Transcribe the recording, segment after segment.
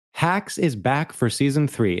Hacks is back for season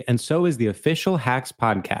 3, and so is the official Hacks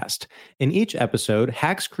podcast. In each episode,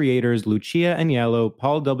 Hacks creators Lucia Aniello,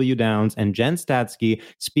 Paul W. Downs, and Jen Statsky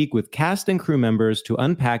speak with cast and crew members to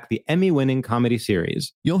unpack the Emmy-winning comedy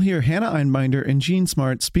series. You'll hear Hannah Einbinder and Gene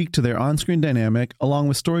Smart speak to their on-screen dynamic, along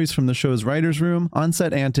with stories from the show's writer's room,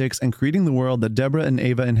 on-set antics, and creating the world that Deborah and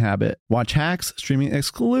Ava inhabit. Watch Hacks, streaming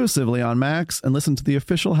exclusively on Max, and listen to the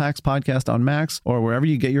official Hacks podcast on Max or wherever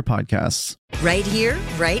you get your podcasts. Right here,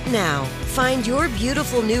 right now. Find your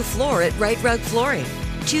beautiful new floor at Right Rug Flooring.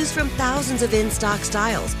 Choose from thousands of in-stock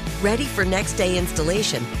styles, ready for next day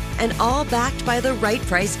installation, and all backed by the right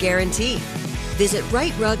price guarantee. Visit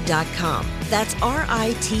rightrug.com. That's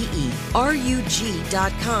RITERUG.com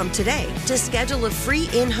today to schedule a free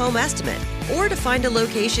in-home estimate or to find a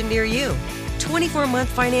location near you. 24-month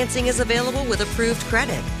financing is available with approved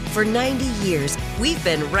credit. For 90 years, we've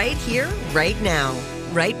been right here, right now.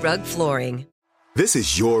 Right Rug Flooring. This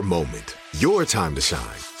is your moment, your time to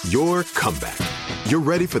shine, your comeback. You're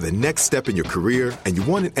ready for the next step in your career, and you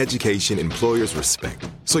want an education employers respect.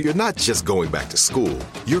 So you're not just going back to school,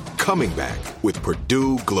 you're coming back with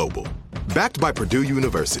Purdue Global. Backed by Purdue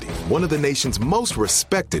University, one of the nation's most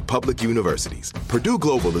respected public universities, Purdue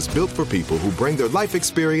Global is built for people who bring their life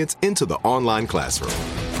experience into the online classroom.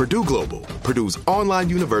 Purdue Global, Purdue's online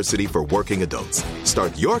university for working adults.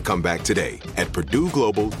 Start your comeback today at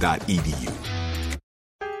purdueglobal.edu.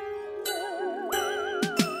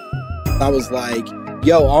 I was like,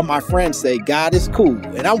 yo, all my friends say God is cool,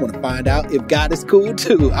 and I want to find out if God is cool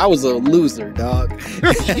too. I was a loser, dog.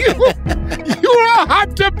 you were all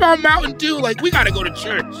hopped up on Mountain Dew, like, we got to go to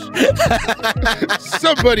church.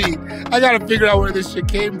 Somebody, I got to figure out where this shit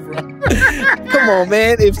came from. Come on,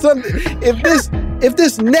 man. If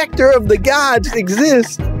this nectar of the gods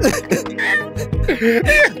exists,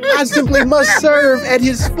 I simply must serve at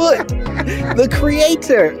his foot. The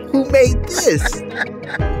creator who made this.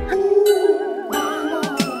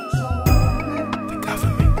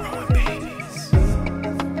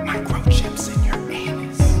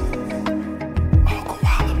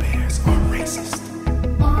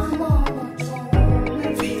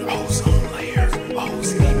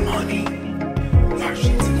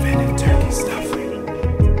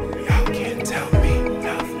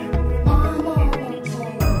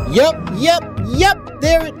 Yep.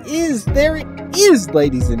 There it is,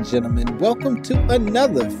 ladies and gentlemen. Welcome to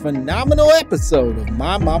another phenomenal episode of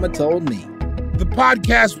My Mama Told Me. The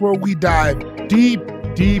podcast where we dive deep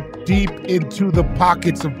into the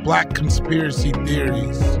pockets of black conspiracy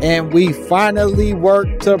theories. And we finally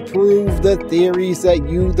work to prove the theories that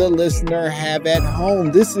you, the listener, have at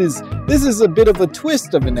home. This is a bit of a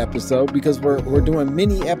twist of an episode because we're doing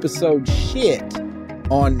mini episode shit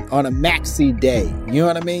on a maxi day. You know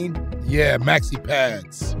what I mean? Yeah, maxi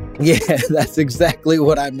pads. Yeah, that's exactly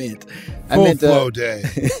what I meant. Full flow day.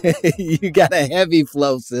 You got a heavy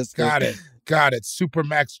flow system. Got it. Super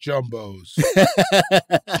max jumbos.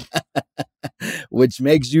 Which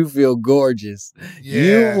makes you feel gorgeous.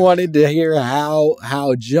 Yeah. You wanted to hear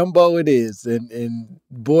how jumbo it is, and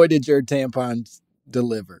boy did your tampons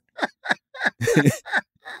deliver.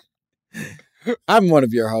 I'm one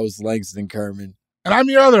of your hosts, Langston Kerman. And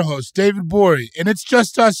I'm your other host, David Borey. And it's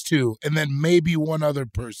just us two, and then maybe one other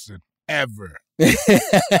person ever. Yeah,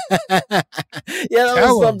 that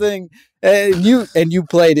was something. And you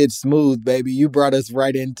played it smooth, baby. You brought us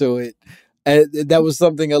right into it. That was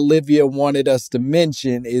something Olivia wanted us to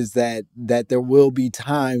mention, is that there will be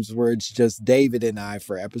times where it's just David and I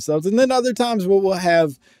for episodes, and then other times where we'll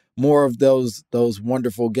have more of those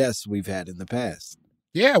wonderful guests we've had in the past.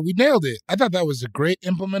 Yeah, we nailed it. I thought that was a great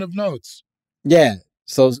implement of notes. Yeah.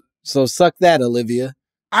 So suck that, Olivia.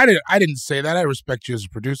 I didn't say that. I respect you as a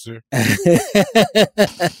producer.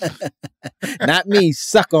 Not me.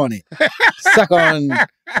 Suck on it. Suck on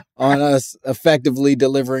us effectively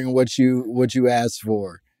delivering what you asked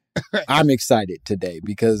for. I'm excited today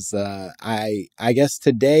because I guess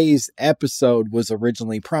today's episode was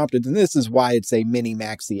originally prompted, and this is why it's a mini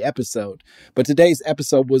maxi episode. But today's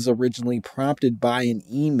episode was originally prompted by an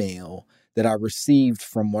email that I received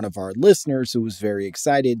from one of our listeners who was very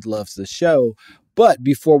excited, loves the show. But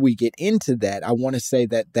before we get into that, I want to say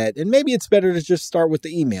that, and maybe it's better to just start with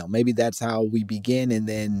the email. Maybe that's how we begin, and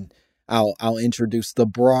then I'll introduce the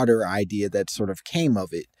broader idea that sort of came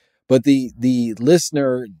of it. But the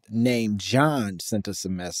listener named John sent us a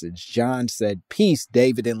message. John said, "Peace,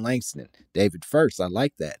 David and Langston." David first. I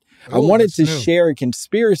like that. I wanted to share a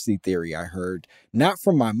conspiracy theory I heard, not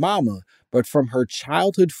from my mama, but from her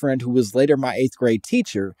childhood friend who was later my 8th grade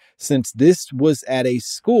teacher, since this was at a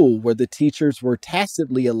school where the teachers were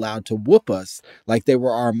tacitly allowed to whoop us like they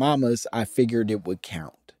were our mamas. I figured it would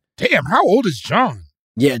count. Damn, how old is John?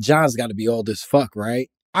 Yeah, John's got to be old as fuck, right?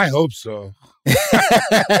 I hope so.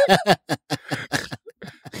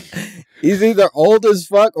 He's either old as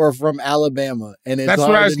fuck or from Alabama, and it's That's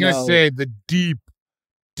hard what I was to gonna know. say. The deep,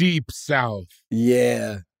 deep South.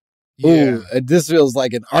 Yeah. Yeah. Ooh, this feels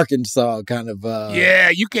like an Arkansas kind of. Yeah,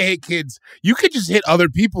 you can hit kids. You could just hit other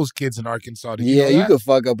people's kids in Arkansas. Did Yeah, know you that? could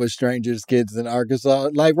fuck up a stranger's kids in Arkansas,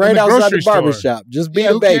 like right the outside grocery the store. barbershop. Just be Yeah,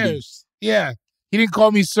 a who baby. cares? Yeah, he didn't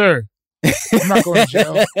call me sir. I'm not going to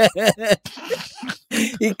jail.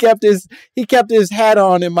 He kept his hat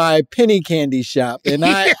on in my penny candy shop, and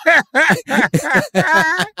I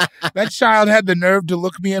That child had the nerve to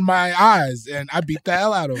look me in my eyes, and I beat the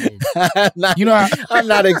hell out of him. I'm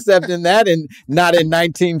not accepting that, and not in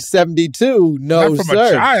 1972. No, Not from sir.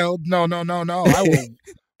 a child. No. I will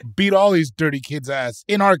beat all these dirty kids' ass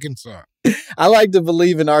in Arkansas. I like to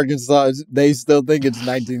believe in Arkansas. They still think it's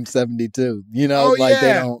 1972. You know, Oh, like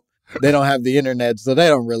yeah. they don't have the internet, so they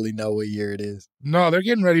don't really know what year it is. No, they're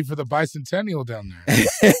getting ready for the bicentennial down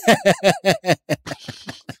there.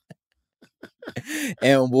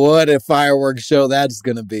 And what a fireworks show that's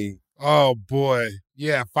gonna be. Oh boy,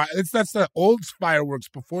 yeah, that's the old fireworks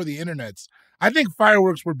before the internets. I think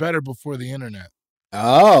fireworks were better before the internet.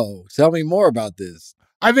 Oh, tell me more about this.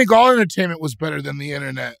 I think all entertainment was better than the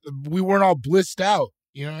internet. We weren't all blissed out.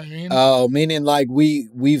 You know what I mean? Oh, meaning like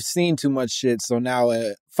we've seen too much shit, so now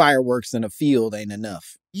fireworks in a field ain't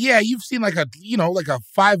enough. Yeah, you've seen like a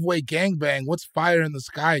 5-way gangbang. What's fire in the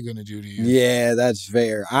sky gonna do to you? Yeah, that's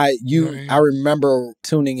fair. I Right. remember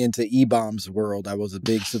tuning into E-Bombs World. I was a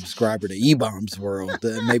big subscriber to E-Bombs World.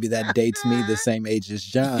 Maybe that dates me the same age as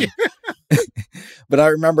John. But I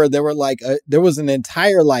remember there was an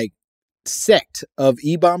entire like sect of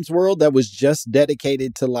E-Bombs World that was just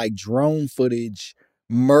dedicated to like drone footage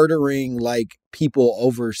murdering like people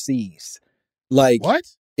overseas. Like What?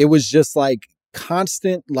 it was just like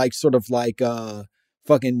constant like sort of like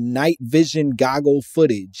fucking night vision goggle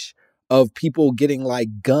footage of people getting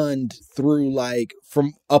like gunned through like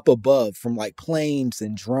from up above from like planes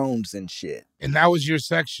and drones and shit. And that was your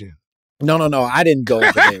section. No, I didn't go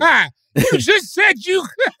over there. You just said you.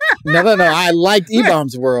 No, I liked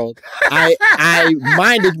E-Bombs World. I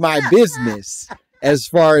minded my business as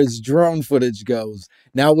far as drone footage goes.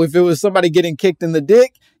 Now, if it was somebody getting kicked in the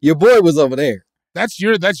dick, your boy was over there. That's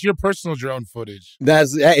your personal drone footage.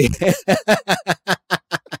 That's hey.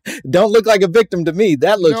 Don't look like a victim to me.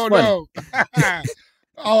 That looks funny. No.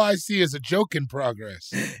 All I see is a joke in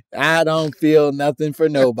progress. I don't feel nothing for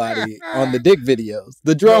nobody on the dick videos.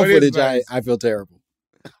 The drone No, it is footage, nice. I feel terrible.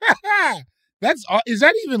 Is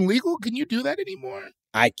that even legal? Can you do that anymore?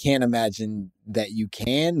 I can't imagine that you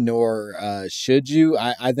can, nor should you.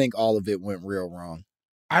 I think all of it went real wrong.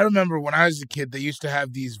 I remember when I was a kid, they used to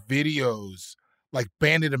have these videos like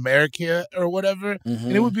Bandit America or whatever.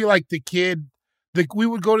 And it would be like we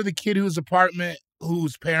would go to the kid whose apartment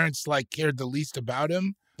whose parents like cared the least about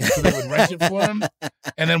him. So they would rent it for him.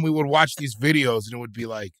 And then we would watch these videos and it would be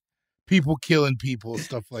like people killing people,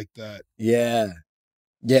 stuff like that. Yeah.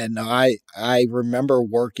 Yeah, no, I remember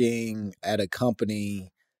working at a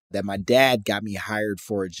company that my dad got me hired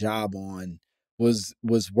for a job on, was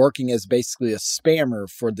working as basically a spammer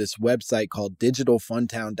for this website called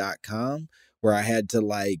digitalfuntown.com, where I had to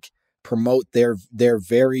like promote their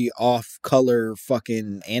very off color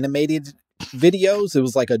fucking animated videos. It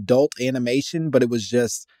was like adult animation, but it was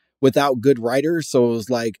just without good writers. So it was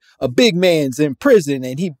like a big man's in prison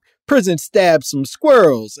and prison stabbed some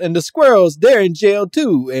squirrels and the squirrels, they're in jail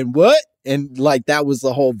too. And what? And like, that was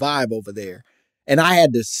the whole vibe over there. And I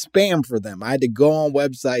had to spam for them. I had to go on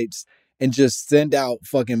websites and just send out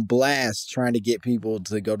fucking blasts trying to get people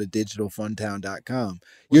to go to digitalfuntown.com.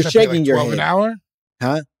 You're shaking your head. 12 an hour?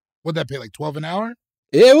 Huh? What'd that pay, like 12 an hour?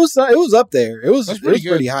 It was up there. It was That's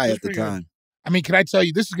pretty high That's at the pretty good. time. I mean, can I tell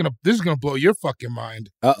you, this is gonna blow your fucking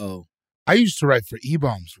mind. Uh-oh. I used to write for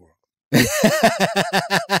E-Bombs World.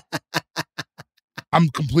 I'm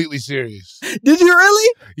completely serious. Did you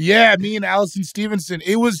really? Yeah, me and Allison Stevenson.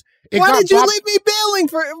 Why did you leave me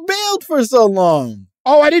bailed for so long?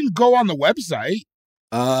 Oh, I didn't go on the website.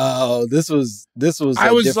 Oh, this was I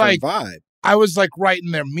a was different like- vibe. I was like writing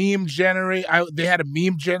their meme generator. They had a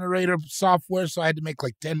meme generator software, so I had to make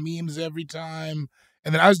like 10 memes every time.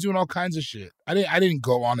 And then I was doing all kinds of shit. I didn't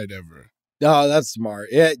go on it ever. Oh, that's smart.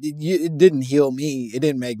 It didn't heal me. It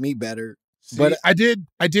didn't make me better. See, But- I did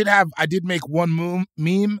make one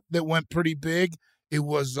meme that went pretty big. It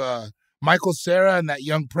was Michael Cera and that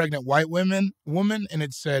young pregnant white woman, and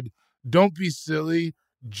it said, "Don't be silly.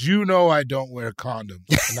 You know I don't wear condoms."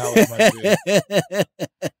 And that was my big.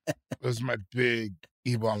 That was my big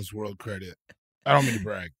E-Bombs World credit. I don't mean to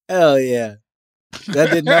brag. Hell yeah.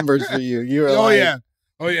 That did numbers for you. You were Oh like, yeah.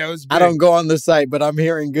 It was big. I don't go on the site, but I'm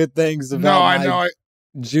hearing good things about No, I know.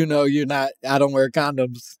 Juno, I don't wear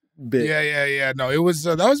condoms bit. Yeah. No, it was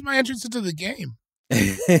that was my entrance into the game.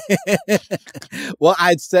 Well,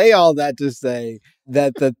 I'd say all that to say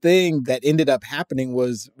that the thing that ended up happening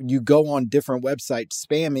was you go on different websites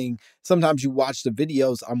spamming. Sometimes you watch the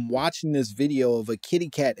videos. I'm watching this video of a kitty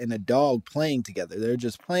cat and a dog playing together. They're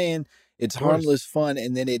just playing. It's harmless fun.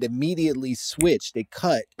 And then it immediately switched. It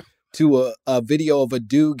cut to a video of a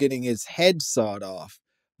dude getting his head sawed off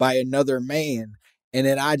by another man. And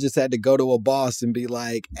then I just had to go to a boss and be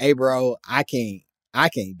like, hey, bro, I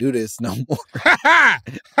can't do this no more.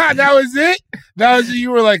 That was it?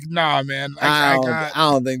 You were like, nah, man. I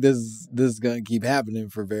don't think this is gonna keep happening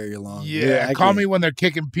for very long. Yeah, call me when they're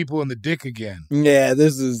kicking people in the dick again. Yeah,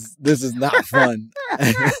 this is not fun.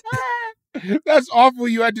 That's awful.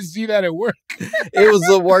 You had to see that at work. It was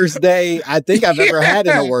the worst day I think I've ever had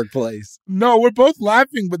in a workplace. No, we're both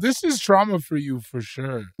laughing, but this is trauma for you for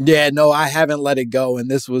sure. Yeah, no, I haven't let it go, and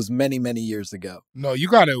this was many, many years ago. No, you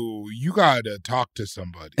gotta talk to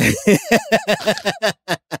somebody.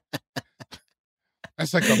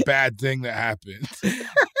 That's like a bad thing that happened.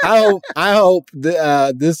 I hope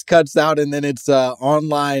this cuts out and then it's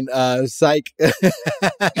online psych.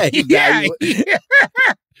 Yeah.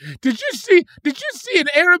 Did you see an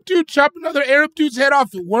Arab dude chop another Arab dude's head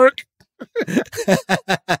off at work?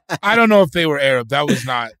 I don't know if they were Arab. That was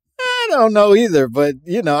not. I don't know either, but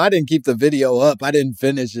I didn't keep the video up. I didn't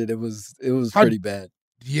finish it. It was pretty bad.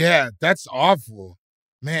 Yeah, that's awful,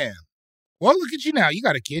 man. Well, look at you now. You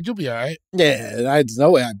got a kid. You'll be all right. Yeah, there's no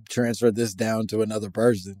way I transferred this down to another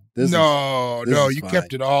person. No, you fine.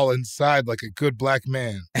 Kept it all inside like a good black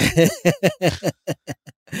man.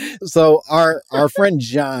 So our friend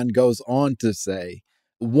John goes on to say,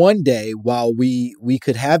 one day while we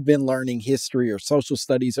could have been learning history or social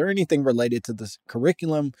studies or anything related to this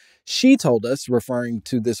curriculum, she told us, referring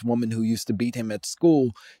to this woman who used to beat him at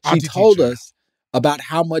school, she told us about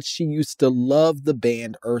how much she used to love the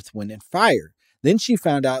band Earth, Wind, and Fire. Then she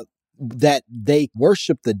found out that they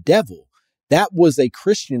worship the devil. That was a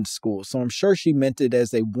Christian school, so I'm sure she meant it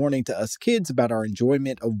as a warning to us kids about our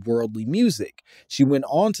enjoyment of worldly music. She went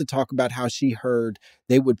on to talk about how she heard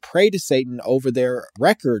they would pray to Satan over their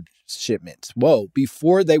record shipments.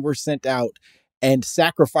 Before they were sent out, and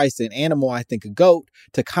sacrifice an animal, I think a goat,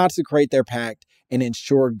 to consecrate their pact and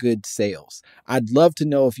ensure good sales. I'd love to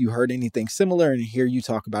know if you heard anything similar and hear you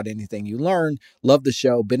talk about anything you learned. Love the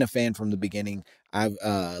show. Been a fan from the beginning. I've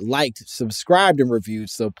liked, subscribed, and reviewed,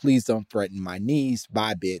 so please don't threaten my knees.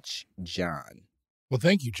 Bye, bitch. John. Well,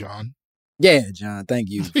 thank you, John. Yeah, John. Thank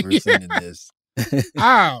you for sending this.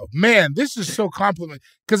 Oh, man, this is so complimentary.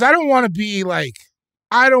 Because I don't want to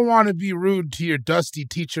be rude to your dusty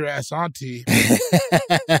teacher-ass auntie.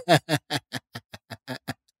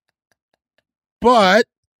 But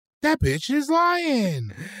that bitch is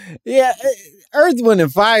lying. Yeah, Earth, Wind,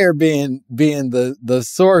 and Fire being the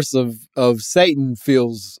source of Satan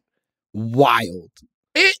feels wild.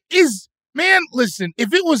 It is, man, listen,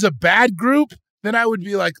 if it was a bad group, then I would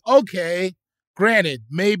be like, okay, granted,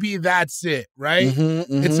 maybe that's it, right?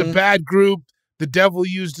 It's a bad group. The devil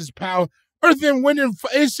used his power. Earth and Wind and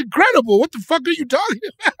Fire. It's incredible. What the fuck are you talking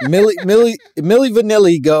about? Milli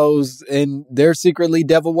Vanilli goes and they're secretly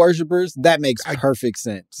devil worshippers. That makes perfect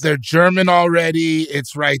sense. They're German already.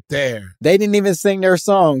 It's right there. They didn't even sing their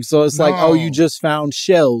song. So it's like, oh, you just found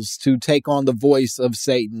shells to take on the voice of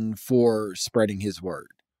Satan for spreading his word.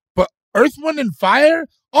 But Earth, Wind, and Fire?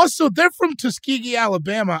 Also, they're from Tuskegee,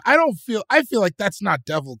 Alabama. I feel like that's not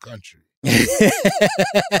devil country.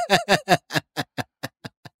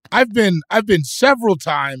 I've been several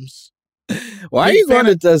times. Why are you going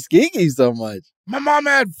to Tuskegee so much? My mom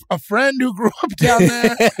had a friend who grew up down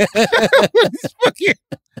there.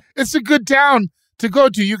 It's a good town to go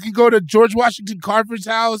to. You can go to George Washington Carver's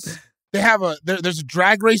house. They have there's a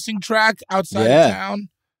drag racing track outside of town.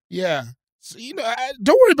 Yeah. So,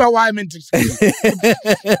 don't worry about why I'm in Tuskegee.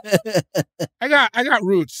 I got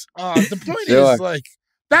roots. The point is like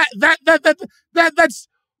that's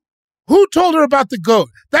who told her about the goat?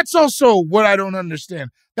 That's also what I don't understand.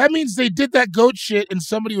 That means they did that goat shit and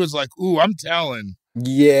somebody was like, ooh, I'm telling.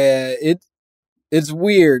 Yeah, it's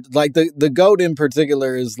weird. Like the goat in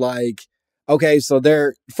particular is like, okay, so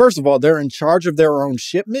they're in charge of their own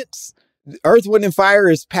shipments. Earth, Wind, and Fire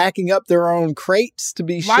is packing up their own crates to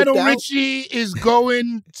be shipped out. Lionel Richie is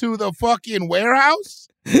going to the fucking warehouse?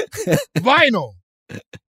 Vinyl.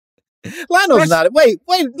 Lionel's not. Wait.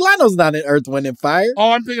 Lionel's not in Earth, Wind, and Fire.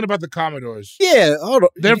 Oh, I'm thinking about the Commodores. Yeah, hold on.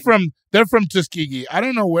 They're from Tuskegee. I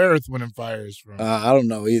don't know where Earth, Wind, and Fire is from. I don't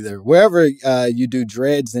know either. Wherever you do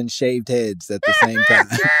dreads and shaved heads at the same time.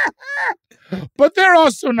 But they're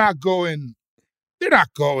also not going. They're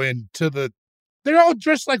not going to the. They're all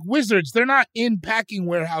dressed like wizards. They're not in packing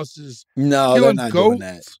warehouses. No, they're not doing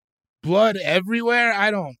that. Blood everywhere. I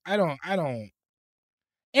don't.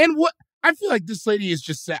 And what I feel like this lady is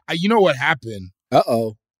just. You know what happened?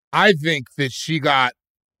 Uh-oh. I think because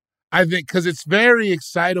it's very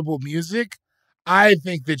excitable music. I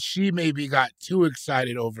think that she maybe got too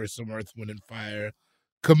excited over some Earth, Wind, and Fire,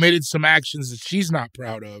 committed some actions that she's not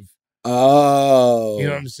proud of. Oh, you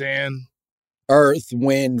know what I'm saying? Earth,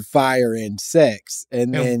 wind, fire, and sex,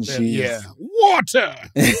 and then she's water.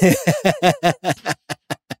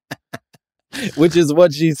 Which is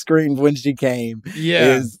what she screamed when she came.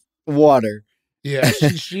 Yeah, is water. Yeah,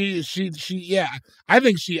 she. Yeah, I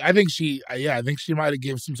think she might have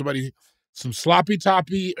given somebody some sloppy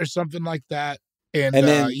toppy or something like that, and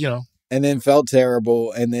then and then felt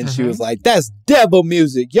terrible, and then she was like, "That's devil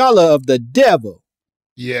music. Y'all are of the devil."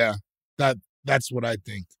 Yeah, that's what I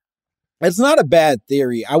think. It's not a bad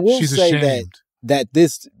theory. I will say ashamed. that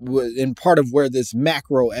this was in part of where this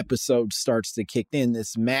macro episode starts to kick in.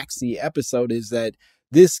 This maxi episode is that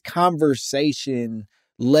this conversation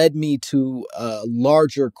led me to a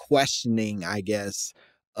larger questioning, I guess,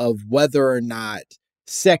 of whether or not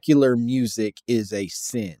secular music is a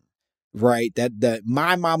sin, right? That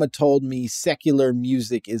my mama told me secular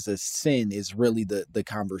music is a sin is really the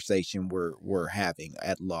conversation we're having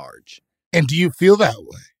at large. And do you feel that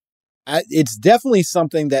way? It's definitely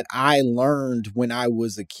something that I learned when I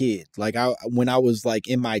was a kid. Like when I was like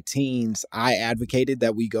in my teens, I advocated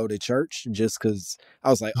that we go to church just because I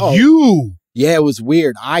was like, oh, yeah, it was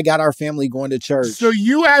weird. I got our family going to church. So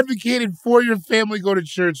you advocated for your family go to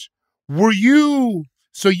church.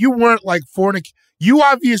 So you weren't like you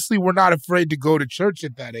obviously were not afraid to go to church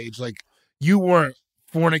at that age. Like you weren't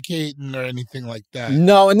fornicating or anything like that.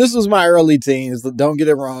 No, and this was my early teens. Don't get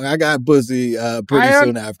it wrong. I got pussy pretty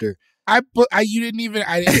soon after. I didn't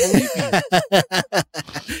believe you.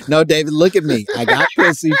 No, David, look at me. I got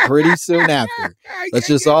pussy pretty soon after. Let's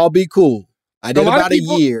just all be cool. I did about a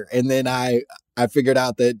year, and then I figured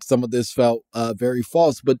out that some of this felt very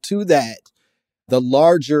false. But to that, the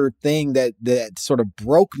larger thing that sort of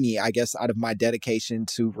broke me, I guess, out of my dedication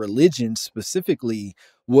to religion specifically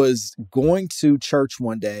was going to church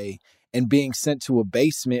one day and being sent to a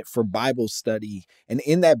basement for Bible study. And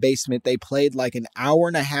in that basement, they played like an 1.5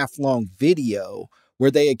 hour long video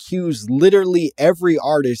where they accused literally every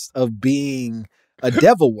artist of being a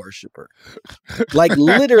devil worshiper. Like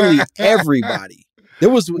literally everybody. There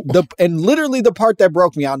was literally the part that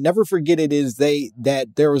broke me, I'll never forget it, is that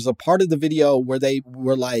there was a part of the video where they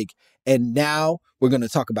were like, and now we're going to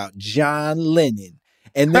talk about John Lennon.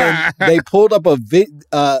 And then they pulled up a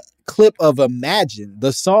clip of Imagine,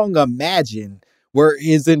 the song Imagine, where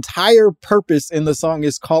his entire purpose in the song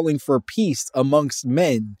is calling for peace amongst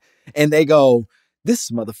men. And they go,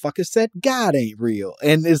 this motherfucker said God ain't real.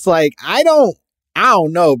 And it's like, I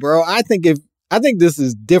don't know, bro. I think this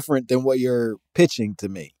is different than what you're pitching to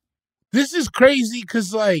me. This is crazy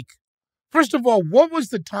because, like, first of all, what was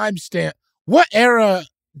the timestamp? What era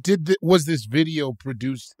was this video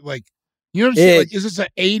produced? Like, you know what I'm saying? Like, is this the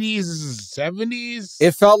 80s? Is this the 70s?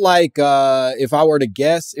 It felt like, if I were to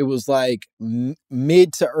guess, it was like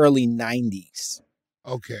mid to early 90s.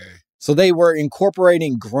 Okay. So they were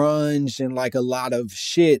incorporating grunge and like a lot of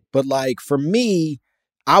shit. But like for me,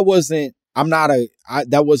 that wasn't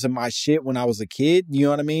my shit when I was a kid. You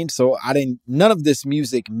know what I mean? So none of this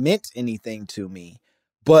music meant anything to me.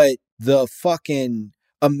 But the fucking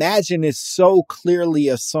Imagine is so clearly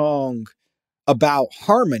a song about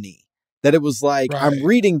harmony that it was like, right. I'm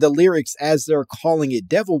reading the lyrics as they're calling it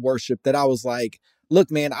devil worship, that I was like,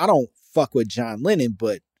 look, man, I don't fuck with John Lennon,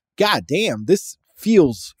 but goddamn, this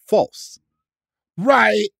feels false.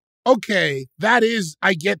 Right. Okay.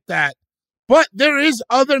 I get that. But there is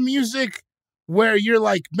other music where you're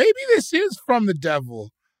like, maybe this is from the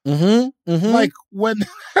devil. Mm-hmm. Mm-hmm. Like when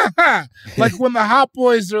the Hot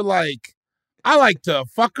Boys are like, I like to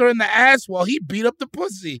fuck her in the ass while he beat up the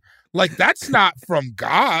pussy. Like, that's not from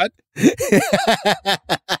God.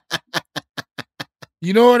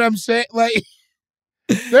 You know what I'm saying? Like,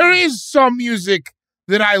 there is some music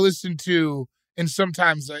that I listen to, and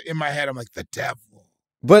sometimes in my head, I'm like, the devil.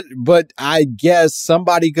 But I guess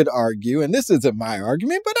somebody could argue, and this isn't my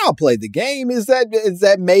argument, but I'll play the game, is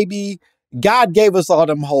that maybe God gave us all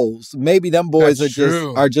them holes. Maybe them boys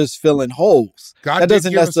are just filling holes. That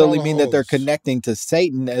doesn't necessarily mean that they're connecting to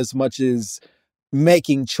Satan as much as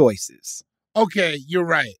making choices. Okay, you're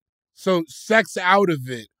right. So sex out of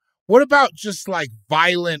it. What about just like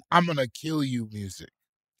violent, I'm going to kill you music?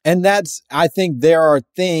 And I think there are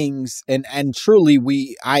things, and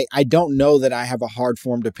truly I don't know that I have a hard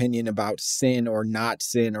formed opinion about sin or not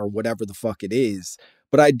sin or whatever the fuck it is.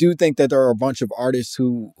 But I do think that there are a bunch of artists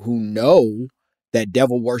who know that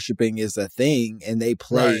devil worshiping is a thing and they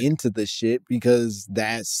play into the shit because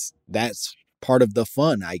that's part of the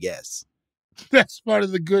fun, I guess. That's part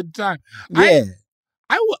of the good time. Yeah.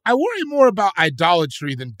 I worry more about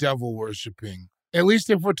idolatry than devil worshiping, at least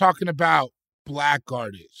if we're talking about Black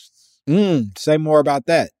artists. Say more about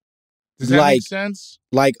that. Does that make sense?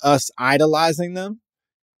 Like us idolizing them?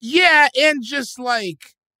 Yeah, and just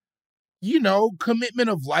like, commitment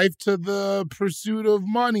of life to the pursuit of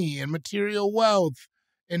money and material wealth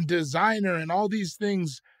and designer and all these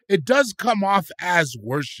things. It does come off as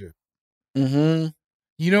worship. Mm-hmm.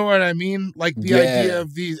 You know what I mean? Like the idea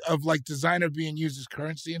of like designer being used as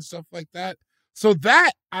currency and stuff like that. So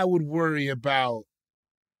that I would worry about.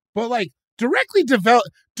 But like directly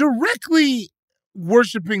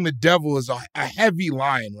worshiping the devil is a heavy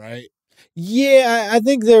line, right? Yeah, I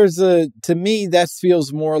think to me, that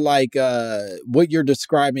feels more like what you're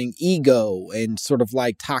describing, ego and sort of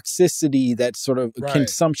like toxicity that sort of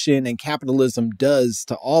consumption and capitalism does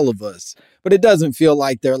to all of us. But it doesn't feel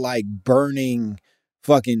like they're like burning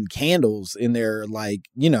fucking candles in their like,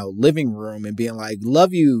 living room and being like,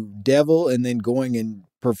 love you, devil, and then going and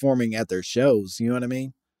performing at their shows. You know what I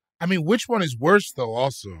mean? I mean, which one is worse though,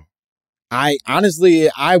 also? I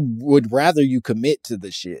would rather you commit to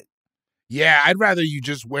the shit. Yeah, I'd rather you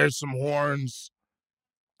just wear some horns,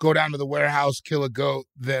 go down to the warehouse, kill a goat,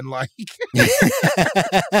 than like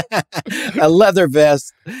a leather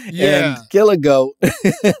vest and kill a goat.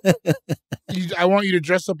 I want you to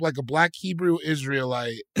dress up like a Black Hebrew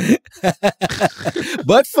Israelite.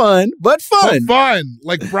 But fun.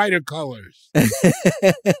 Like brighter colors.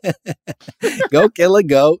 Go kill a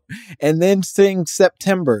goat and then sing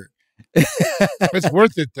September. It's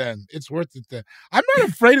worth it then. I'm not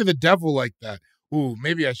afraid of the devil like that. Ooh,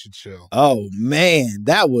 maybe I should chill. Oh, man.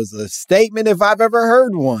 That was a statement if I've ever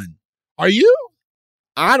heard one. Are you?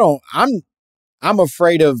 I'm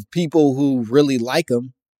afraid of people who really like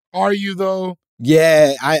him. Are you, though?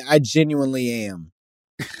 Yeah, I genuinely am.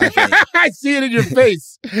 I see it in your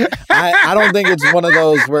face. I don't think it's one of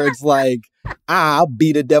those where it's like, I'll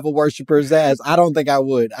beat a devil worshiper's ass. I don't think I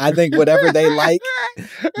would. I think whatever they like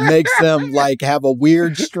makes them like have a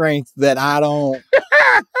weird strength that I don't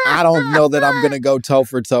know that I'm going to go toe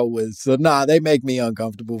for toe with. So they make me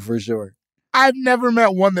uncomfortable for sure. I've never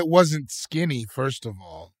met one that wasn't skinny, first of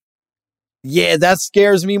all. Yeah, that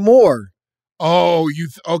scares me more. Oh,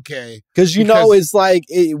 okay. Because it's like,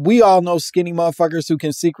 we all know skinny motherfuckers who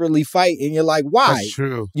can secretly fight. And you're like, why? That's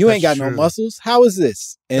true. You ain't got no muscles. How is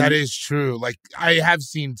this? And that is true. Like, I have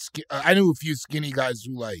seen, I knew a few skinny guys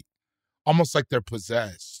who like, almost like they're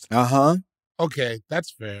possessed. Uh-huh. Okay,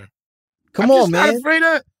 that's fair. Come on, man. I'm not afraid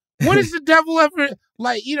of, what is the devil ever,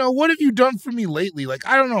 like, what have you done for me lately? Like,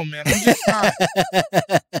 I don't know, man. I'm just not.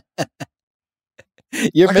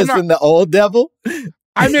 You're like, missing the old devil?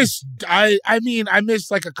 I miss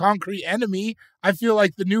like a concrete enemy. I feel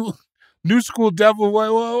like the new school devil.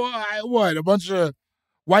 What? A bunch of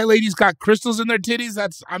white ladies got crystals in their titties.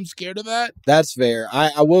 I'm scared of that. That's fair.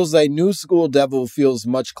 I will say new school devil feels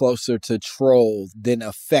much closer to troll than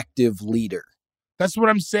effective leader. That's what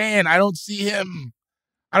I'm saying. I don't see him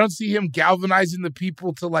galvanizing the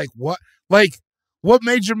people to like what? Like, what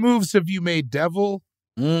major moves have you made, devil?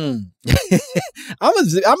 I'm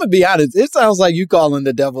gonna be honest. It sounds like you calling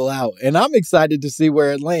the devil out, and I'm excited to see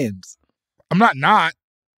where it lands. I'm not.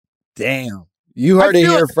 Damn, you heard it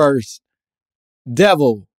here first.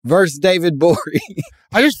 Devil versus David Bory.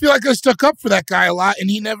 I just feel like I stuck up for that guy a lot,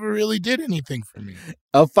 and he never really did anything for me.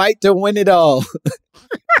 A fight to win it all.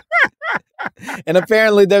 And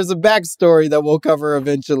apparently, there's a backstory that we'll cover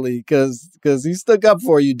eventually, because he stuck up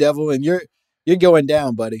for you, devil, and you're going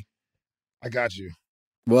down, buddy. I got you.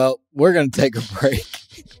 Well, we're going to take a break.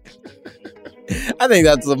 I think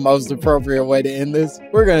that's the most appropriate way to end this.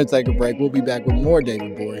 We're going to take a break. We'll be back with more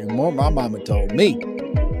David Bory and more My Mama Told Me.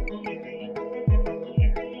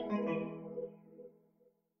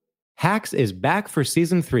 Hacks is back for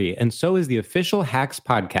season 3, and so is the official Hacks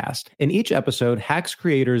podcast. In each episode, Hacks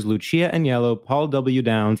creators Lucia Aniello, Paul W.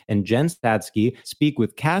 Downs, and Jen Statsky speak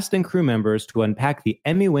with cast and crew members to unpack the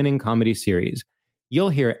Emmy-winning comedy series. You'll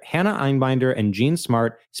hear Hannah Einbinder and Gene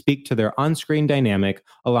Smart speak to their on-screen dynamic,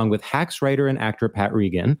 along with Hacks writer and actor Pat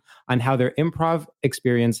Regan, on how their improv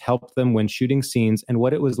experience helped them when shooting scenes and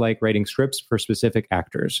what it was like writing scripts for specific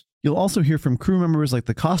actors. You'll also hear from crew members like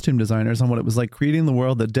the costume designers on what it was like creating the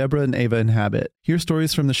world that Deborah and Ava inhabit. Hear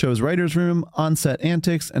stories from the show's writer's room, on-set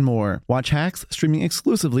antics, and more. Watch Hacks streaming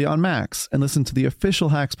exclusively on Max, and listen to the official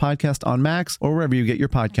Hacks podcast on Max or wherever you get your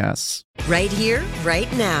podcasts. Right here,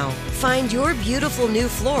 right now. Find your beautiful new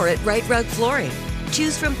floor at Right Rug Flooring.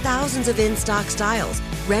 Choose from thousands of in-stock styles,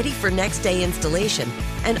 ready for next day installation,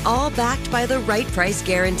 and all backed by the right price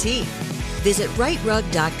guarantee. Visit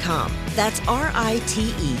rightrug.com. That's RITERUG.com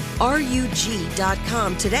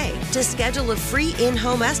today to schedule a free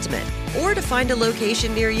in-home estimate or to find a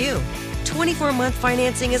location near you. 24-month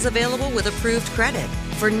financing is available with approved credit.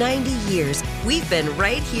 For 90 years, we've been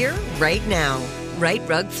right here, right now. Right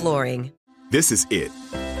Rug Flooring. This is it.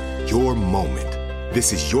 Your moment.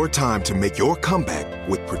 This is your time to make your comeback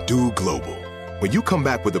with Purdue Global. When you come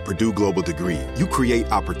back with a Purdue Global degree, you create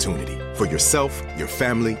opportunity for yourself, your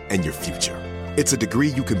family, and your future. It's a degree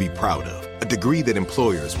you can be proud of, a degree that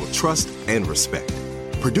employers will trust and respect.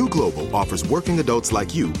 Purdue Global offers working adults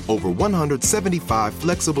like you over 175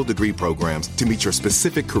 flexible degree programs to meet your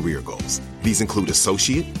specific career goals. These include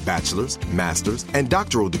associate, bachelor's, master's, and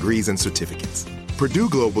doctoral degrees and certificates. Purdue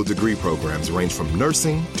Global degree programs range from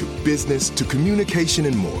nursing to business to communication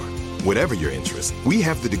and more. Whatever your interest, we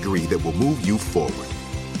have the degree that will move you forward.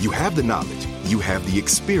 You have the knowledge, you have the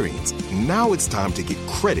experience. Now it's time to get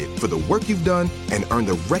credit for the work you've done and earn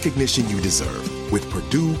the recognition you deserve with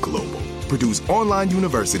Purdue Global, Purdue's online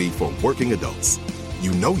university for working adults.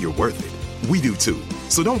 You know you're worth it. We do too.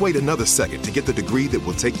 So don't wait another second to get the degree that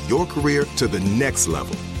will take your career to the next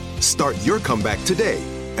level. Start your comeback today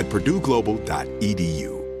at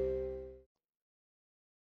purdueglobal.edu.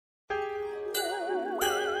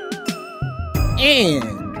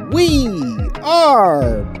 And we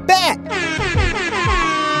are back.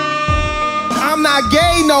 I'm not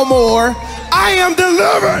gay no more. I am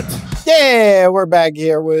delivered. Yeah, we're back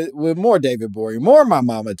here with more David Bory, more My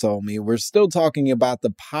Mama Told Me. We're still talking about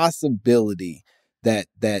the possibility that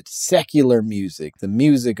secular music, the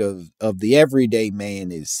music of the everyday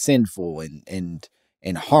man, is sinful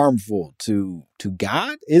and harmful to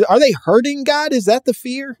God. Are they hurting God? Is that the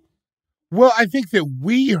fear? Well, I think that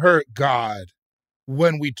we hurt God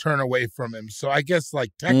when we turn away from him. So I guess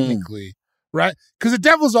like technically, right? Because the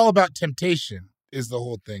devil's all about temptation is the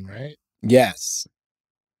whole thing, right? Yes.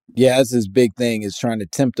 Yeah, that's his big thing, is trying to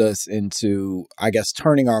tempt us into, I guess,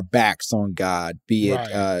 turning our backs on God, be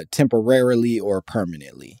it temporarily or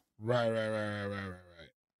permanently. Right.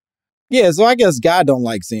 Yeah, so I guess God don't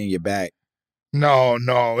like seeing your back. No.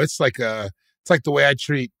 It's like the way I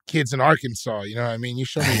treat kids in Arkansas. You know what I mean? You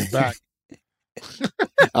show me your back.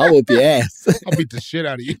 I'll whoop your ass. I'll beat the shit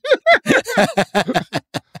out of you.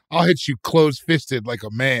 I'll hit you closed-fisted like a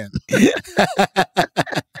man.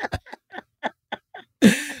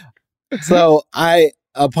 So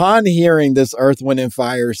upon hearing this Earth, Wind, and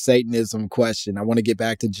Fire Satanism question, I want to get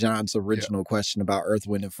back to John's original question about Earth,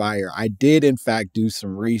 Wind, and Fire. I did, in fact, do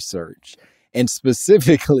some research. And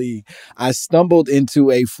specifically, I stumbled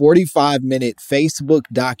into a 45-minute Facebook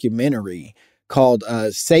documentary called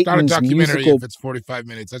Satan's Not a documentary Musical... if it's 45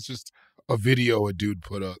 minutes. That's just a video a dude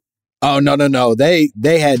put up. Oh, no. They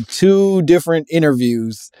had two different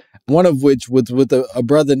interviews, one of which was with a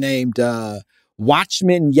brother named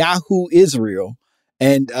Watchman Yahoo Israel.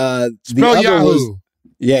 And the other Yahoo. was...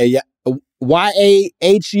 Yeah.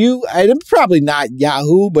 YAHU. It's probably not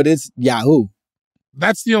Yahoo, but it's Yahoo.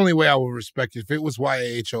 That's the only way I will respect it. If it was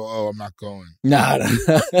YAHOO, I'm not going. No.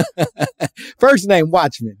 First name,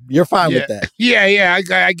 Watchman. You're fine with that. Yeah,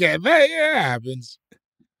 I get it. Yeah, it happens.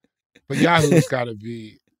 But Yahoo's got to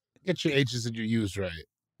be, get your H's and your U's right.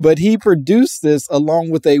 But he produced this along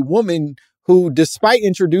with a woman who, despite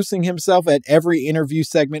introducing himself at every interview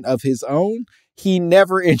segment of his own, he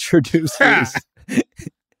never introduces.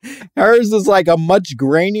 Hers is like a much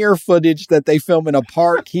grainier footage that they film in a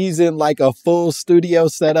park. He's in like a full studio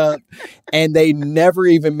setup, and they never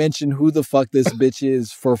even mention who the fuck this bitch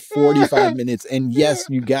is for 45 minutes. And yes,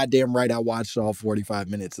 you goddamn right, I watched all 45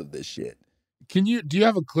 minutes of this shit. Do you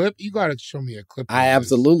have a clip? You got to show me a clip. I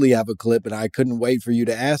absolutely have a clip, and I couldn't wait for you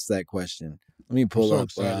to ask that question. Let me pull up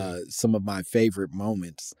some of my favorite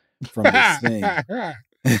moments from this thing.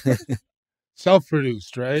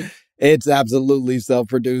 Self-produced, right? It's absolutely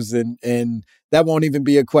self-produced, and that won't even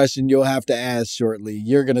be a question you'll have to ask shortly.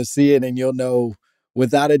 You're going to see it, and you'll know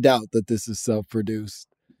without a doubt that this is self-produced.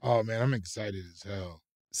 Oh, man, I'm excited as hell.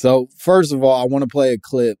 So, first of all, I want to play a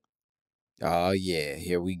clip. Oh, yeah,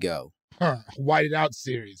 here we go. White It Out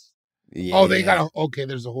series. Yeah. Oh, they got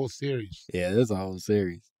there's a whole series. Yeah, there's a whole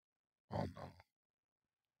series. Oh, no.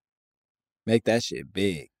 Make that shit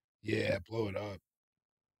big. Yeah, blow it up.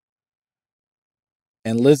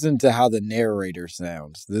 And listen to how the narrator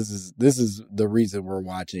sounds. This is the reason we're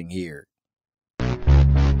watching here.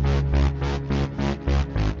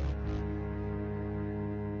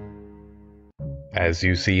 As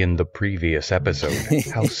you see in the previous episode,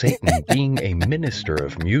 how Satan, being a minister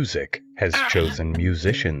of music, has chosen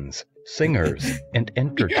musicians, singers, and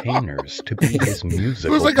entertainers to be his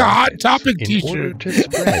musical It was like a Hot prophets Topic in t-shirt. order to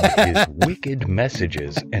spread his wicked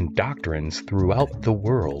messages and doctrines throughout the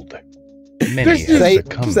world. Many have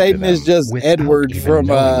succumbed Satan to them is just without Edward even from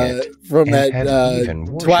knowing it, and have that even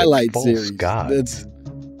worshipped Twilight false series. gods.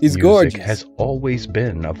 He's Music gorgeous. has always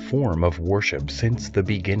been a form of worship since the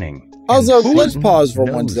beginning. Also, and let's Satan pause for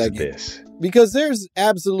 1 knows second. This. Because there's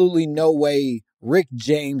absolutely no way Rick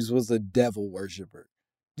James was a devil worshiper.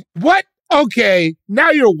 What? Okay, now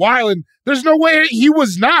you're wilding. There's no way he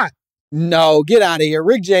was not. No, get out of here.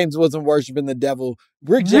 Rick James wasn't worshiping the devil.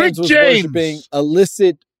 Rick James was worshiping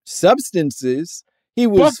illicit substances. He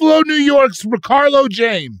was Buffalo, New York's Ricardo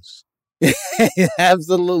James.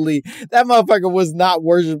 absolutely. That motherfucker was not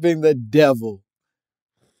worshiping the devil.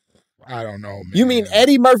 I don't know, man. You mean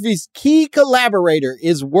Eddie Murphy's key collaborator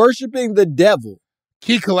is worshiping the devil?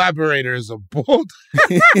 Key collaborator is a bold.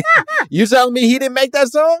 You telling me he didn't make that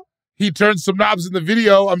song? He turned some knobs in the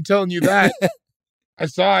video. I'm telling you that. I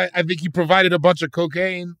saw it. I think he provided a bunch of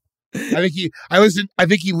cocaine. I think he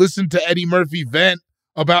listened to Eddie Murphy vent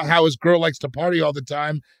about how his girl likes to party all the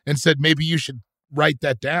time and said maybe you should write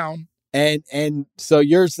that down. And so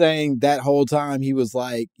you're saying that whole time he was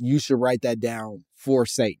like, you should write that down for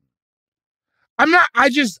Satan. I'm not.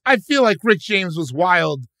 I feel like Rick James was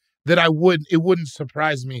wild that it wouldn't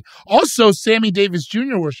surprise me. Also, Sammy Davis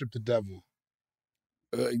Jr. worshiped the devil.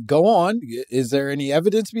 Go on. Is there any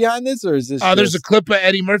evidence behind this, or is this? There's a clip of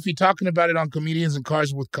Eddie Murphy talking about it on Comedians in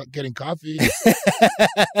Cars with Getting Coffee.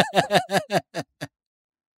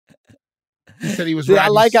 He said he was. See, I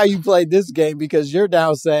like how you played this game because you're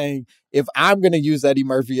now saying if I'm going to use Eddie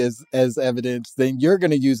Murphy as evidence, then you're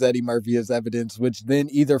going to use Eddie Murphy as evidence, which then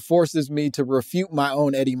either forces me to refute my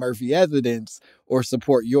own Eddie Murphy evidence or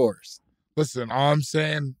support yours. Listen, all I'm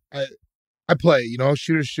saying, I play,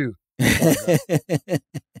 shoot or shoot. This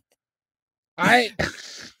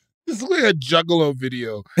is like a Juggalo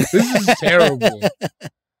video. This is terrible.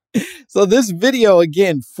 So this video,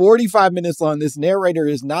 again, 45 minutes long. This narrator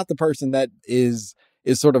is not the person that is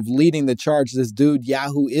sort of leading the charge. This dude,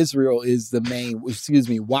 Yahoo Israel, is the main,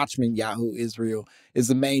 Watchman Yahoo Israel is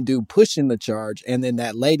the main dude pushing the charge. And then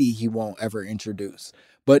that lady he won't ever introduce.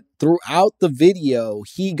 But throughout the video,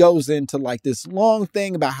 he goes into like this long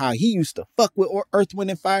thing about how he used to fuck with Earth,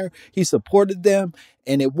 Wind, and Fire. He supported them.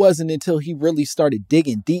 And it wasn't until he really started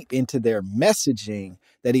digging deep into their messaging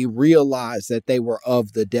that he realized that they were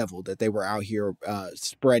of the devil, that they were out here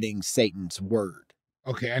spreading Satan's word.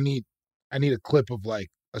 Okay, I need a clip of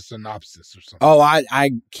like a synopsis or something. Oh,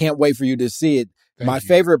 I can't wait for you to see it. My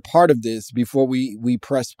favorite part of this, before we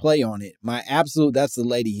press play on it, that's the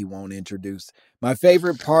lady he won't introduce. My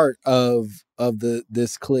favorite part of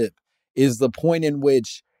this clip is the point in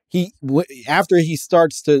which after he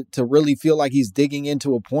starts to really feel like he's digging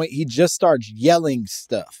into a point, he just starts yelling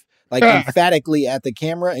stuff like emphatically at the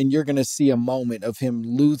camera, and you're going to see a moment of him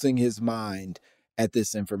losing his mind at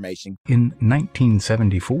this information. In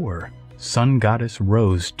 1974, Sun Goddess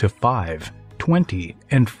rose to 5, 20,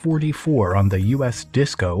 and 44 on the US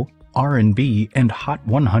Disco, R&B, and Hot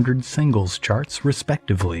 100 singles charts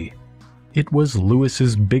respectively. It was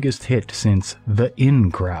Lewis's biggest hit since The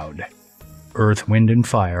In Crowd. Earth, Wind, and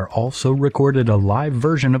Fire also recorded a live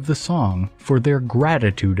version of the song for their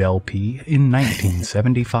Gratitude LP in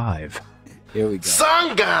 1975. Here we go.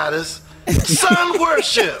 Sun Goddess, sun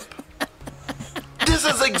worship. This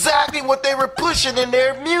is exactly what they were pushing in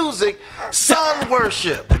their music. Sun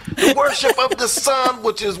worship. The worship of the sun,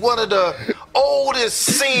 which is one of the oldest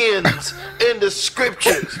sins in the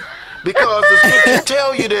scriptures. Because the scriptures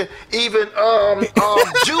tell you that even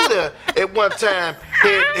Judah at one time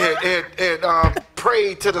had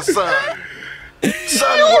prayed to the sun.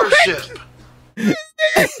 Sun worship.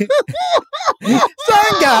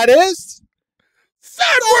 Sun Goddess.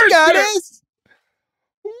 Sun Goddess.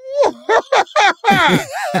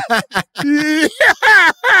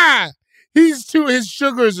 Yeah. His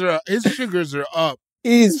sugars are up.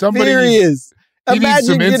 He's furious.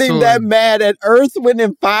 Imagine getting that mad at Earth, Wind,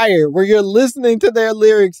 and Fire, where you're listening to their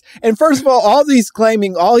lyrics. And first of all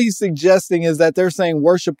he's suggesting is that they're saying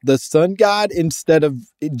worship the sun god instead of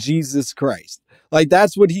Jesus Christ. Like,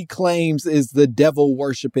 that's what he claims is the devil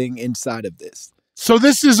worshiping inside of this. So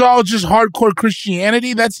this is all just hardcore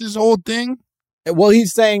Christianity? That's his whole thing? Well,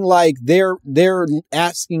 he's saying like they're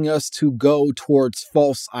asking us to go towards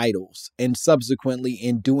false idols, and subsequently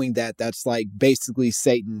in doing that, that's like basically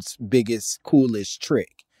Satan's biggest, coolest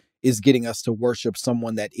trick is getting us to worship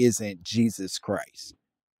someone that isn't Jesus Christ.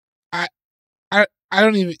 I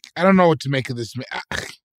don't know what to make of this.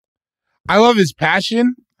 I love his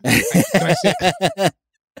passion.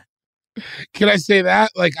 Can I say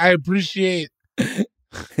that? Like, I appreciate.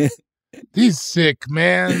 He's sick,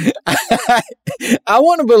 man. I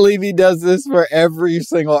want to believe he does this for every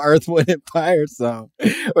single Earth, Wind, and Fire song.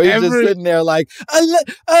 Or he's just sitting there like,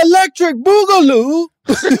 electric boogaloo.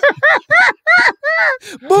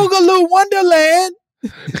 Boogaloo Wonderland.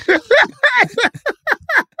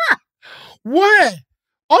 What?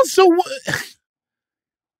 Also,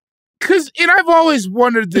 because, and I've always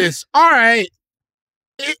wondered this. All right.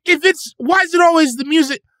 If it's, why is it always the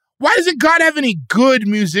music? Why doesn't God have any good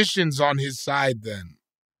musicians on his side then?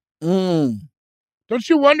 Don't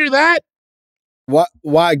you wonder that? What?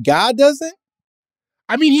 Why God doesn't?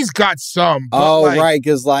 I mean, he's got some. But right.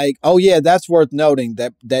 Because that's worth noting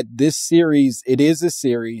that this series, it is a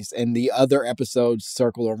series, and the other episodes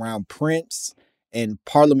circle around Prince and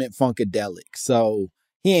Parliament Funkadelic. So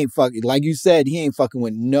he ain't fucking, like you said, he ain't fucking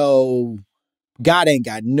with God ain't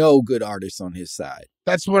got no good artists on his side.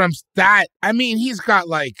 That's what I mean, he's got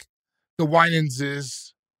like the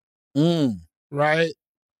Winanses. Right?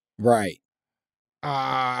 Right.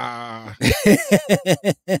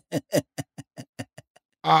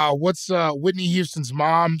 What's Whitney Houston's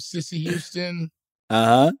mom, Sissy Houston?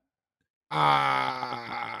 I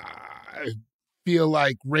feel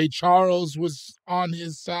like Ray Charles was on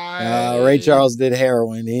his side. Ray Charles did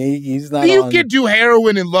heroin. He's not. You can do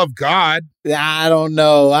heroin and love God. I don't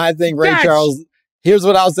know. I think Charles. Here's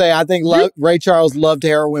what I'll say. I think Ray Charles loved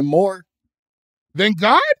heroin more than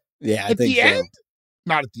God. Yeah, at the end.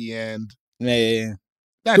 Not at the end. Yeah,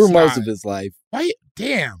 through most of his life. Why?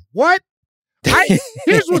 Damn. What?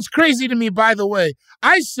 Here's what's crazy to me. By the way,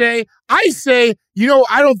 I say, I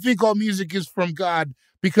don't think all music is from God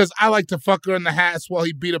because I like to fuck her in the ass while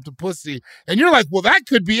he beat up the pussy. And you're like, well, that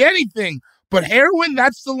could be anything. But heroin,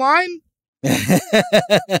 that's the line?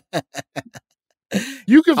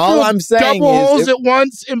 You can fill double holes at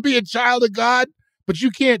once and be a child of God, but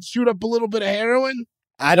you can't shoot up a little bit of heroin?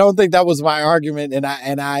 I don't think that was my argument, and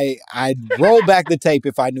I'd roll back the tape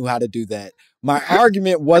if I knew how to do that. My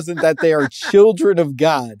argument wasn't that they are children of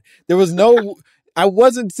God. I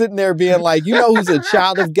wasn't sitting there being like, you know who's a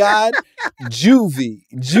child of God? Juvie.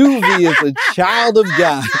 Juvie is a child of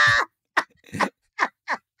God.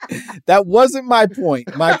 That wasn't my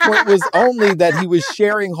point. My point was only that he was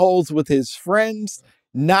sharing holes with his friends,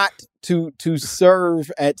 not to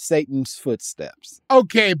serve at Satan's footsteps.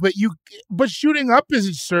 Okay, but shooting up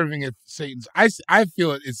isn't serving at Satan's. I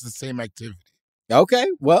feel it's the same activity. Okay,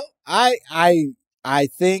 well, I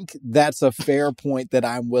think that's a fair point that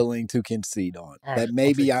I'm willing to concede on. All that right,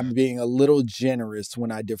 maybe I'm being a little generous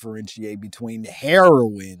when I differentiate between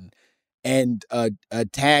heroin and a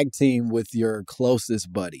tag team with your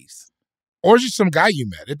closest buddies. Or just some guy you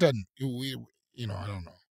met. It doesn't, I don't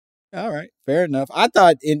know. All right, fair enough. I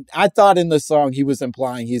thought in the song he was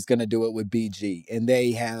implying he's going to do it with BG, and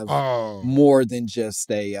they have more than just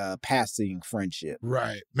a passing friendship.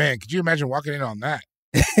 Right. Man, could you imagine walking in on that?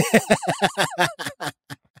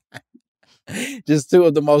 Just two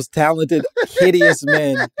of the most talented, hideous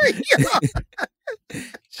men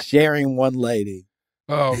sharing one lady.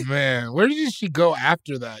 Oh man, where did she go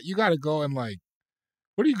after that? You got to go and what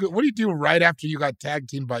do you do right after you got tag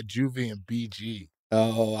teamed by Juvie and BG?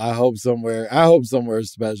 Oh, I hope somewhere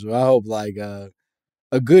special. I hope like a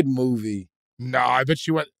good movie. No, I bet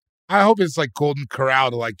you I hope it's like Golden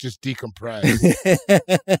Corral to just decompress.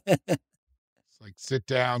 It's sit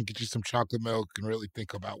down, get you some chocolate milk, and really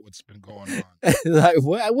think about what's been going on.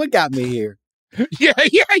 What got me here? Yeah.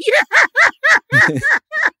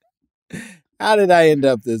 How did I end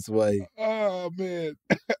up this way? Oh man.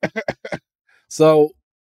 So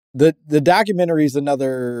the documentary is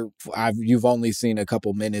another. You've only seen a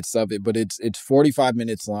couple minutes of it, but it's 45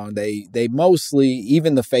 minutes long. They mostly,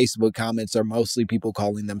 even the Facebook comments are mostly people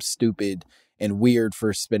calling them stupid and weird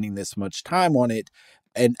for spending this much time on it.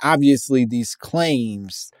 And obviously these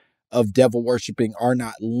claims of devil worshiping are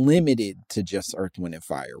not limited to just Earth, Wind, and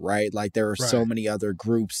Fire, right? Like there are so many other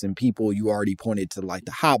groups and people. You already pointed to like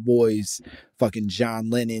the Hot Boys, fucking John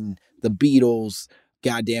Lennon, the Beatles,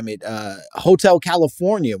 goddamn it. Hotel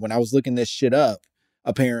California, when I was looking this shit up,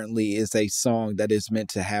 apparently is a song that is meant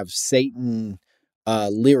to have Satan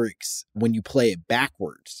lyrics when you play it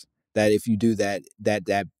backwards. That if you do that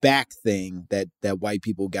back thing that white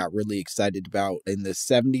people got really excited about in the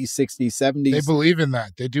 70s, 60s, 70s. They believe in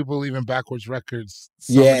that. They do believe in backwards records.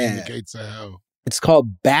 Summoning the gates of hell. It's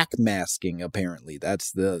called backmasking, apparently.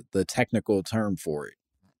 That's the technical term for it.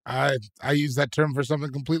 I use that term for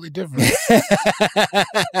something completely different.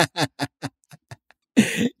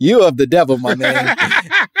 You of the devil, my man.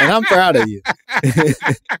 And I'm proud of you.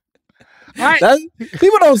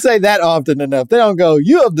 People don't say that often enough. They don't go,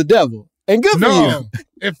 you of the devil. And good for you.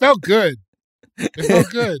 It felt good. It felt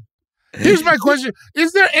good. Here's my question.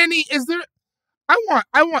 I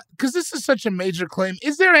want, because this is such a major claim.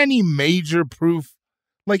 Is there any major proof?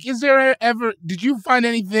 Like, did you find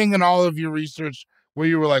anything in all of your research where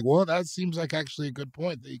you were like, well, that seems like actually a good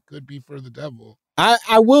point. They could be for the devil.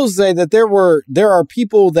 I will say that there are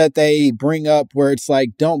people that they bring up where it's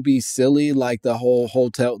like, don't be silly. Like the whole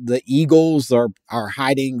hotel, the Eagles are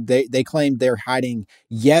hiding. They claim they're hiding.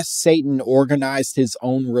 Yes, Satan organized his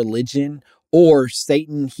own religion, or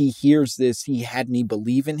Satan, he hears this, he had me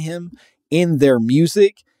believe in him in their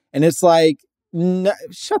music. And it's like, no,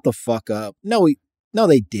 shut the fuck up. No,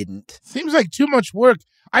 they didn't. Seems like too much work.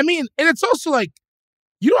 I mean, and it's also like,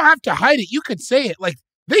 you don't have to hide it. You could say it. Like,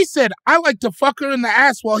 they said, I like to fuck her in the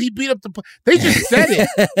ass while he beat up they just said it.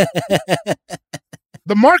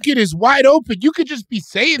 The market is wide open. You could just be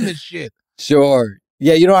saying this shit. Sure.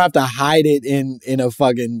 Yeah, you don't have to hide it in a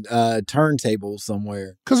fucking turntable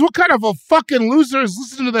somewhere. Because what kind of a fucking loser is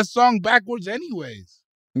listening to that song backwards anyways?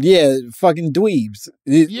 Yeah, fucking dweebs.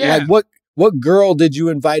 Yeah. Like, what girl did you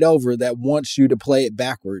invite over that wants you to play it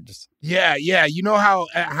backwards? Yeah. You know how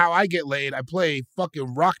I get laid? I play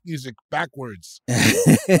fucking rock music backwards.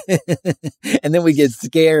 And then we get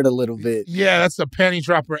scared a little bit. Yeah, that's a panty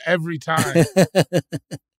dropper every time.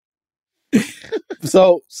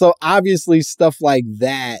 So obviously stuff like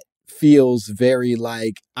that feels very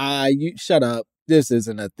like, you shut up. This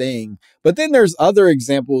isn't a thing. But then there's other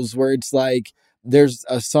examples where it's like, there's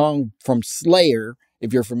a song from Slayer,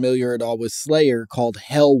 if you're familiar at all with Slayer, called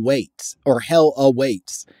Hell Waits or Hell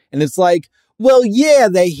Awaits. And it's like, well, yeah,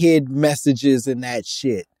 they hid messages in that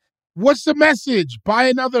shit. What's the message? Buy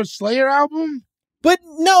another Slayer album? But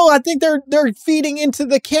no, I think they're feeding into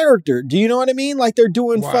the character. Do you know what I mean? Like they're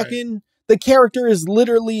doing fucking, the character is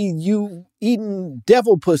literally you eating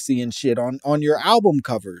devil pussy and shit on your album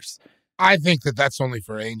covers. I think that's only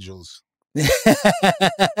for angels.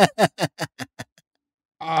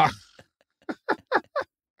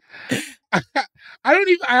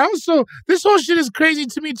 This whole shit is crazy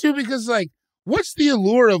to me too, because like, what's the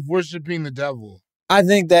allure of worshiping the devil? I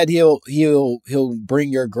think that he'll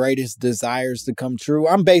bring your greatest desires to come true.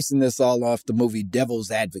 I'm basing this all off the movie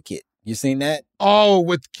Devil's Advocate. You seen that? Oh,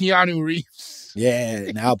 with Keanu Reeves. Yeah,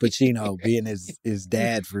 and Al Pacino being his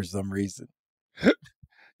dad for some reason.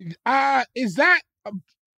 Is that?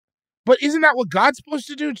 But isn't that what God's supposed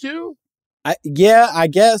to do too? I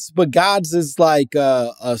guess, but God's is like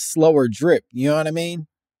a slower drip. You know what I mean?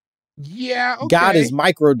 Yeah. Okay. God is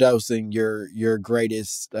microdosing your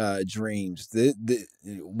greatest dreams.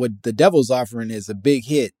 What the devil's offering is a big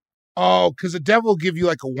hit. Oh, because the devil will give you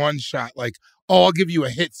like a one shot, like, oh, I'll give you a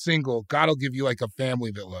hit single. God will give you like a family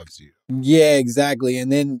that loves you. Yeah, exactly.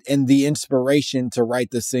 And the inspiration to write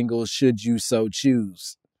the single should you so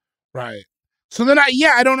choose. Right. So then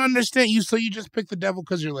I don't understand you. So you just pick the devil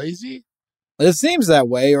because you're lazy? It seems that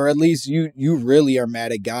way, or at least you really are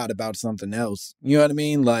mad at God about something else. You know what I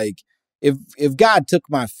mean? Like, if God took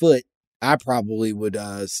my foot, I probably would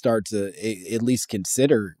start to at least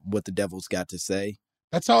consider what the devil's got to say.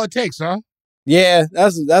 That's all it takes, huh? Yeah,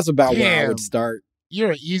 that's about where I would start.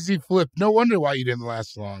 You're an easy flip. No wonder why you didn't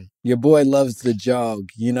last long. Your boy loves the jog,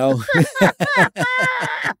 you know?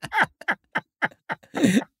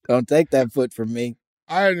 Don't take that foot from me.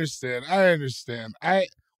 I understand.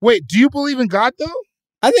 Wait, do you believe in God, though?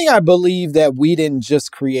 I think I believe that we didn't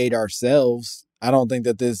just create ourselves. I don't think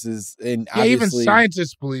that this is... even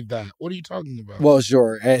scientists believe that. What are you talking about? Well,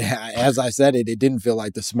 sure. As I said it didn't feel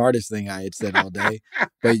like the smartest thing I had said all day.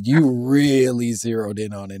 But you really zeroed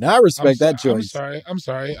in on it. And I respect that choice. I'm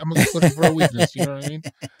sorry. I'm just looking for a weakness. You know what I mean?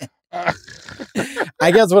 I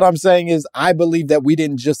guess what I'm saying is I believe that we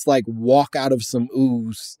didn't just like walk out of some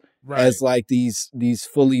ooze as like these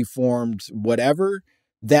fully formed whatever.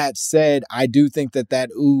 That said, I do think that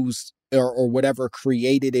ooze or whatever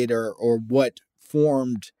created it or what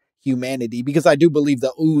formed humanity, because I do believe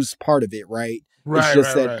the ooze part of it, right? It's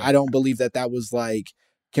just that I don't believe that was like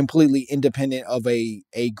completely independent of a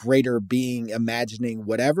greater being imagining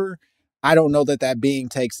whatever. I don't know that being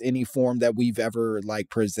takes any form that we've ever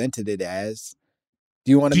like presented it as.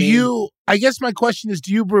 Do you want to? I guess my question is: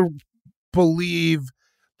 do you believe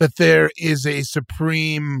that there is a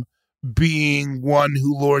supreme being, one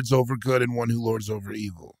who lords over good and one who lords over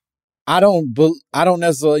evil? I don't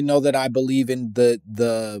necessarily know that I believe in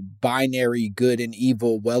the binary good and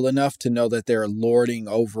evil well enough to know that they're lording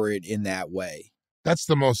over it in that way. That's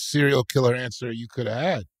the most serial killer answer you could have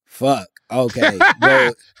had. Fuck. Okay.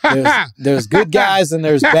 Well, there's good guys and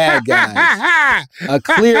there's bad guys. A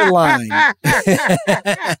clear line.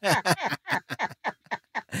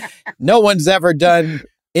 No one's ever done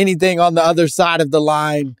anything on the other side of the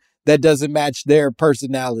line that doesn't match their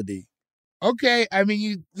personality. Okay, I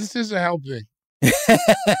mean, this isn't helping.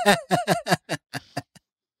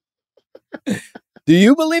 Do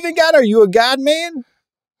you believe in God? Are you a God man?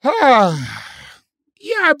 Yeah,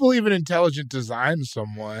 I believe in intelligent design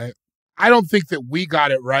somewhat. I don't think that we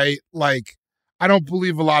got it right. Like, I don't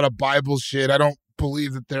believe a lot of Bible shit. I don't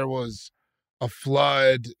believe that there was a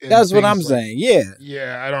flood. That's what I'm saying. Yeah.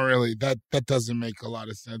 Yeah, I don't really. That doesn't make a lot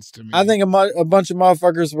of sense to me. I think a bunch of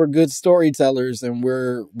motherfuckers were good storytellers and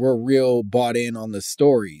we're real bought in on the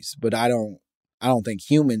stories, but I don't think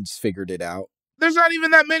humans figured it out. There's not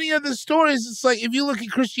even that many of the stories. It's like if you look at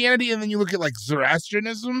Christianity and then you look at like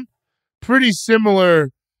Zoroastrianism, pretty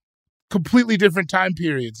similar, completely different time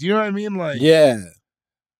periods. You know what I mean? Like, yeah.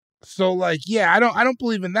 So like, yeah, I don't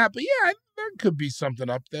believe in that, but yeah, there could be something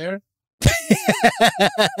up there.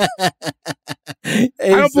 I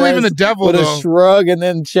don't believe in the devil, with though. A shrug and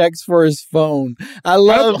then checks for his phone. I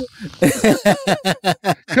love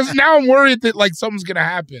because now I'm worried that like something's gonna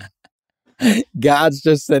happen. God's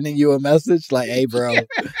just sending you a message like, "Hey, bro,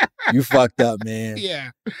 you fucked up, man."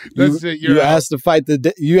 Yeah, that's it. You asked to fight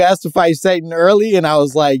you asked to fight Satan early, and I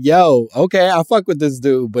was like, "Yo, okay, I fuck with this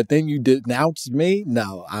dude," but then you denounced me.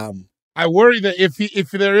 No, I worry that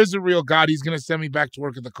if there is a real God, he's going to send me back to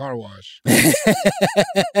work at the car wash.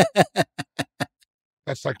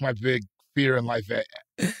 That's like my big fear in life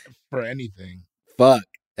for anything. Fuck.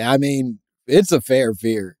 I mean, it's a fair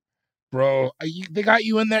fear. Bro, they got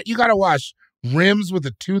you in there. You got to wash rims with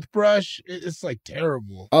a toothbrush. It's like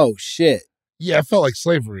terrible. Oh, shit. Yeah, it felt like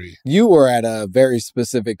slavery. You were at a very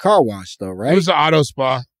specific car wash, though, right? It was an auto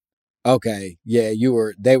spa. Okay, yeah, you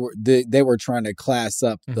were. They were trying to class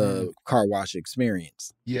up the car wash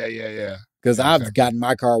experience. Yeah. Because I've gotten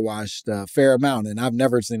my car washed a fair amount, and I've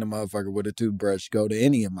never seen a motherfucker with a toothbrush go to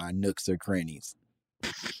any of my nooks or crannies.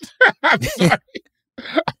 I'm sorry.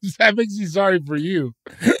 That makes me sorry for you.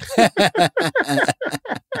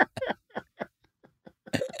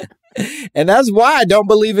 And that's why I don't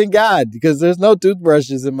believe in God, because there's no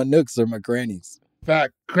toothbrushes in my nooks or my crannies.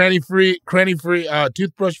 Fact, cranny free,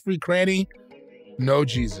 toothbrush free cranny. No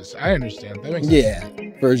Jesus. I understand. That makes sense.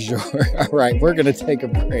 Yeah, for sure. All right, we're going to take a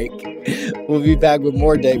break. We'll be back with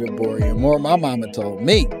more David Bory and more My Mama Told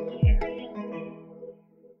Me.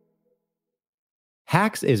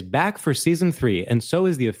 Hacks is back for season 3, and so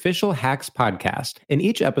is the official Hacks podcast. In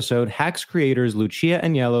each episode, Hacks creators Lucia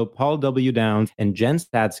Aniello, Paul W. Downs, and Jen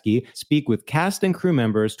Statsky speak with cast and crew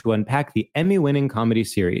members to unpack the Emmy-winning comedy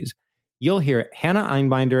series. You'll hear Hannah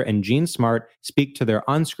Einbinder and Jean Smart speak to their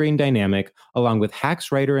on-screen dynamic, along with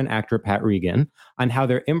Hacks writer and actor Pat Regan, on how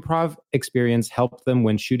their improv experience helped them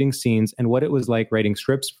when shooting scenes and what it was like writing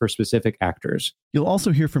scripts for specific actors. You'll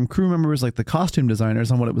also hear from crew members like the costume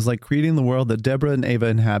designers on what it was like creating the world that Deborah and Ava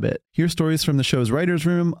inhabit. Hear stories from the show's writer's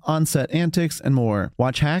room, on-set antics, and more.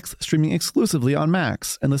 Watch Hacks streaming exclusively on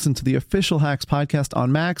Max, and listen to the official Hacks podcast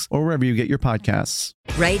on Max or wherever you get your podcasts.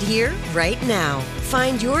 Right here, right now.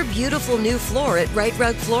 Find your beautiful new floor at Right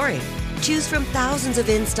Rug Flooring. Choose from thousands of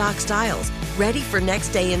in-stock styles, ready for next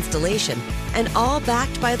day installation, and all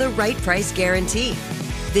backed by the right price guarantee.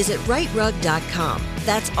 Visit rightrug.com.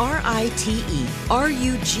 That's RITERUG.com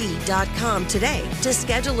today to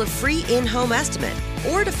schedule a free in-home estimate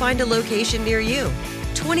or to find a location near you.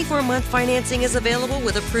 24-month financing is available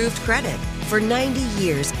with approved credit. For 90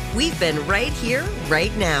 years, we've been right here,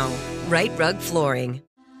 right now. Right Rug Flooring.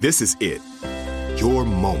 This is it. Your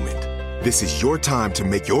moment. This is your time to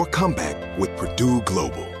make your comeback with Purdue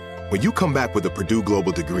Global. When you come back with a Purdue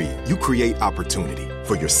Global degree, you create opportunity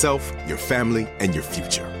for yourself, your family, and your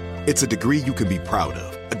future. It's a degree you can be proud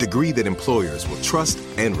of, a degree that employers will trust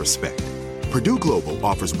and respect. Purdue Global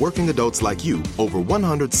offers working adults like you over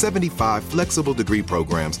 175 flexible degree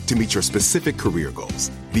programs to meet your specific career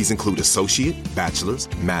goals. These include associate,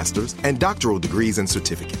 bachelor's, master's, and doctoral degrees and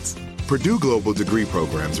certificates. Purdue Global degree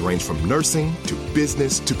programs range from nursing to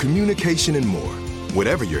business to communication and more.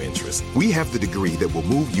 Whatever your interest, we have the degree that will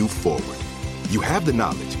move you forward. You have the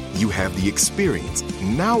knowledge, you have the experience.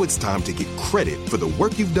 Now it's time to get credit for the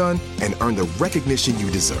work you've done and earn the recognition you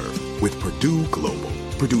deserve with Purdue Global,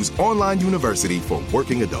 Purdue's online university for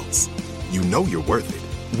working adults. You know you're worth it.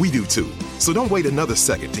 We do too. So don't wait another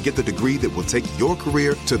second to get the degree that will take your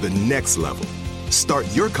career to the next level. Start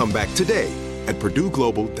your comeback today at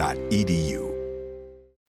purdueglobal.edu.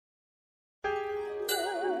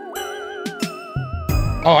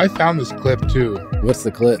 Oh, I found this clip too. What's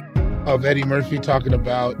the clip? Of Eddie Murphy talking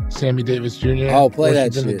about Sammy Davis Jr. Oh, play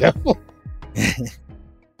that worshiping shit. the devil.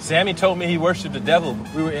 Sammy told me he worshiped the devil.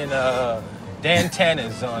 We were in Dan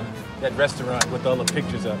Tana's on that restaurant with all the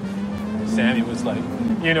pictures up. Sammy was like,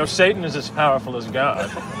 you know, Satan is as powerful as God.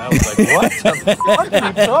 And I was like, what the fuck are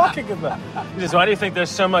you talking about? He says, why do you think there's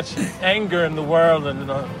so much anger in the world and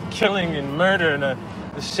killing and murder and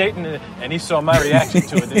Satan? And he saw my reaction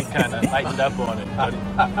to it, and he kind of lightened up on it.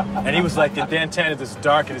 And he was like, the Dan Tana's is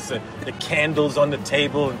dark, and it's the candles on the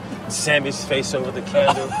table, and Sammy's face over the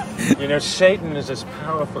candle. You know, Satan is as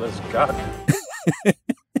powerful as God.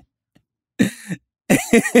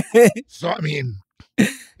 So, I mean,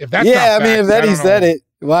 if that's Yeah, not I mean, facts, if Eddie don't know. said it,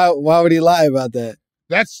 why would he lie about that?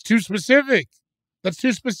 That's too specific. That's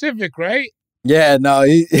too specific, right? Yeah, no,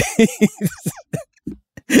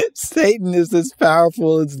 Satan is as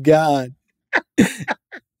powerful as God.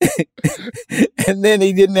 And then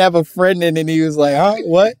he didn't have a friend in it, and he was like, huh?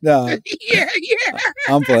 What? No, Yeah.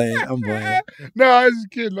 I'm playing. No, I was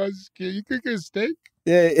just kidding. You think it's steak?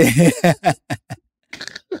 Yeah.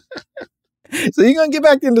 So you gonna get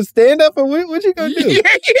back into stand-up, or what you gonna do?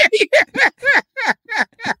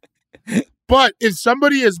 Yeah. But if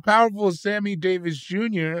somebody as powerful as Sammy Davis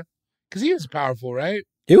Jr., because he was powerful, right?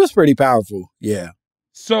 He was pretty powerful, yeah.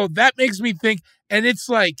 So that makes me think, and it's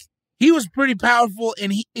like he was pretty powerful,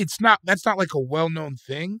 and that's not like a well-known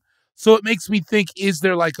thing. So it makes me think, is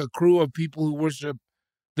there like a crew of people who worship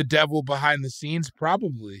the devil behind the scenes?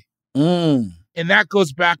 Probably. And that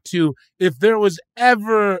goes back to, if there was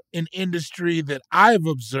ever an industry that I've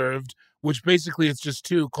observed, which basically it's just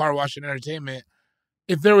two, car wash and entertainment,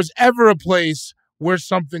 if there was ever a place where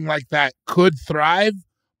something like that could thrive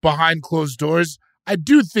behind closed doors, I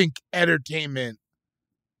do think entertainment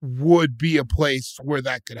would be a place where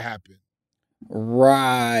that could happen.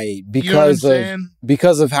 Right. You know what I'm Because saying?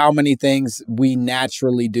 because of how many things we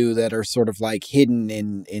naturally do that are sort of like hidden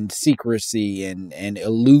in secrecy and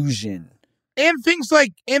illusion. And things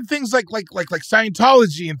like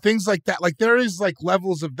Scientology and things like that. Like there is like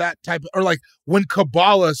levels of that type, or like when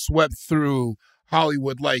Kabbalah swept through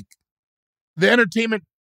Hollywood, like the entertainment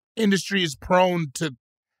industry is prone to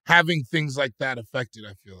having things like that affected,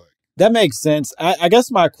 I feel like. That makes sense. I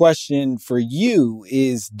guess my question for you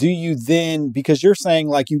is, do you then, because you're saying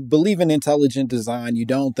like you believe in intelligent design, you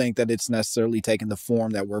don't think that it's necessarily taking the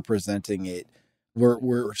form that we're presenting it.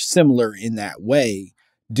 We're similar in that way.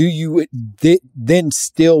 Do you then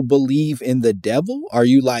still believe in the devil? Are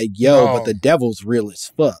you like, yo, No. but the devil's real as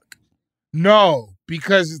fuck? No,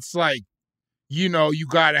 because it's like, you know, you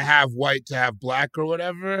got to have white to have black or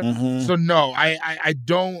whatever. Mhm. So no, I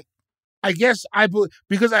don't. I guess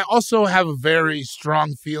because I also have a very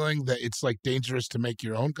strong feeling that it's like dangerous to make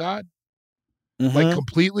your own God, Mhm. like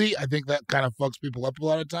completely. I think that kind of fucks people up a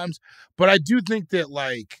lot of times. But I do think that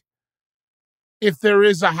like, if there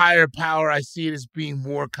is a higher power, I see it as being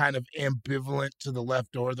more kind of ambivalent to the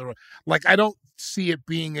left or the right. Like, I don't see it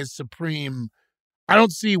being as supreme. I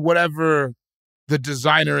don't see whatever the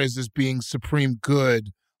designer is as being supreme good,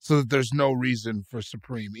 so that there's no reason for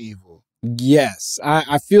supreme evil. Yes,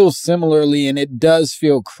 I feel similarly, and it does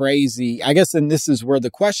feel crazy. I guess, and this is where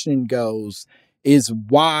the question goes, is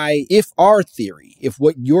why, if our theory, if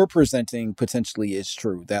what you're presenting potentially is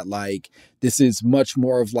true, that like this is much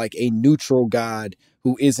more of like a neutral God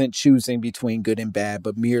who isn't choosing between good and bad,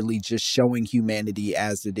 but merely just showing humanity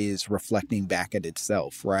as it is, reflecting back at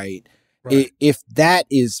itself, right? Right. If that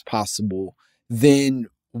is possible, then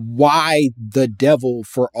why the devil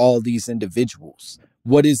for all these individuals?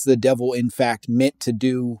 What is the devil, in fact, meant to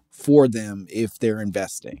do for them if they're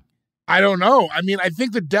investing? I don't know. I mean, I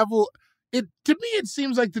think the devil, to me, it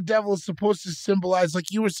seems like the devil is supposed to symbolize, like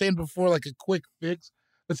you were saying before, like a quick fix.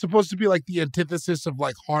 It's supposed to be like the antithesis of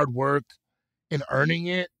like hard work and earning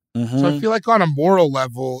it. So I feel like on a moral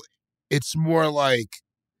level, it's more like,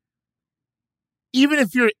 even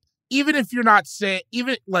if you're not saying,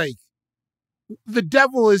 even like, the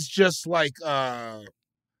devil is just like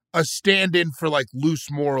a stand-in for like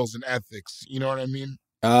loose morals and ethics. You know what I mean?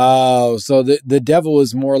 Oh, so the devil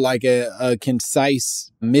is more like a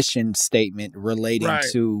concise mission statement relating Right.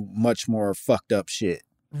 to much more fucked up shit.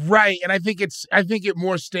 Right. And I think it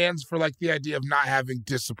more stands for like the idea of not having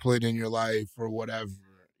discipline in your life or whatever.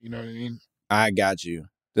 You know what I mean? I got you.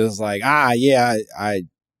 It's like, I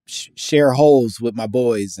share holes with my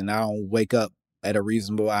boys and I don't wake up at a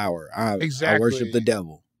reasonable hour. I worship the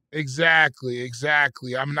devil. Exactly.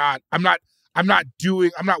 I'm not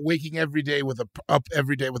waking every day with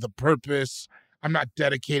a purpose. I'm not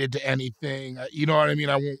dedicated to anything. You know what I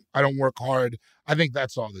mean? I don't work hard. I think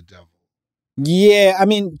that's all the devil. Yeah, I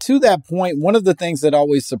mean, to that point, one of the things that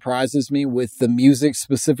always surprises me with the music,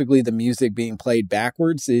 specifically the music being played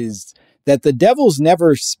backwards, is that the devil's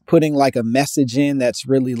never putting like a message in that's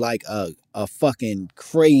really like a fucking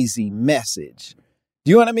crazy message.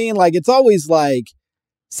 Do you know what I mean? Like, it's always like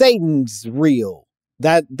Satan's real.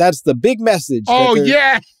 That's the big message.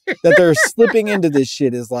 Yeah. That they're slipping into this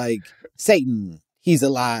shit is like Satan. He's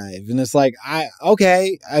alive. And it's like,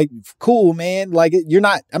 cool, man. Like,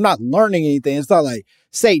 I'm not learning anything. It's not like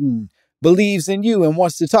Satan believes in you and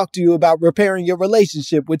wants to talk to you about repairing your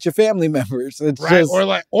relationship with your family members. It's right. Just,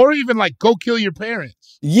 or even like go kill your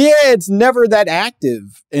parents. Yeah, it's never that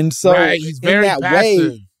active. And so he's very in that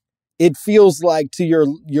passive. way, it feels like, to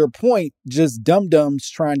your point, just dum-dums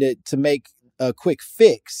trying to make a quick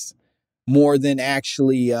fix more than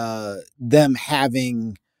actually them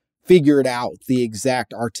having figured out the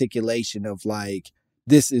exact articulation of like,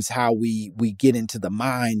 this is how we get into the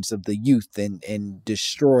minds of the youth and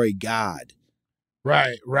destroy God.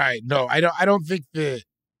 Right. No, I don't think that.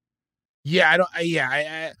 Yeah,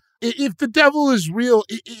 if the devil is real,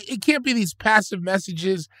 it can't be these passive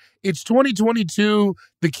messages. It's 2022.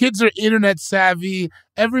 The kids are internet savvy.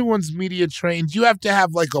 Everyone's media trained. You have to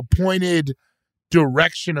have like a pointed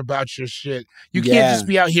direction about your shit. You can't just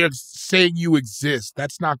be out here saying you exist.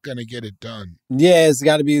 That's not going to get it done. Yeah, it's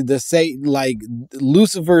got to be like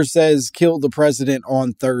Lucifer says, kill the president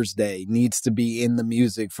on Thursday needs to be in the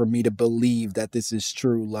music for me to believe that this is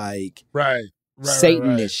true. Like, right.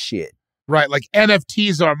 Satan is shit. Right, like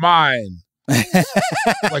NFTs are mine.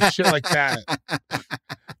 Like shit like that.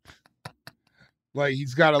 Like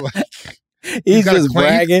he's got to like... He's just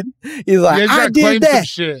bragging. He's like, I did that.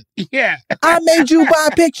 Shit. Yeah. I made you buy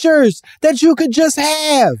pictures that you could just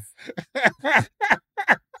have.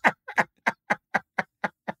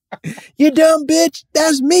 You dumb bitch.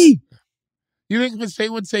 That's me. You think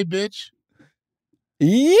Satan would say bitch?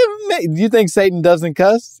 Yeah, you think Satan doesn't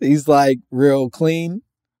cuss? He's like real clean.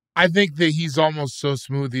 I think that he's almost so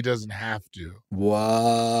smooth he doesn't have to.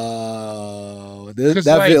 Whoa.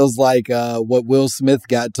 That feels like what Will Smith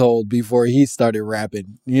got told before he started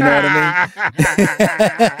rapping. You know what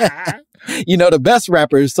I mean? You know, the best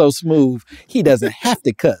rapper is so smooth, he doesn't have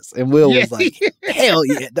to cuss. And Will was like, hell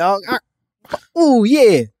yeah, dog. Ooh,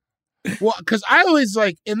 yeah. Well, because I always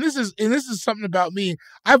like, and this is something about me.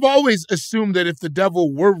 I've always assumed that if the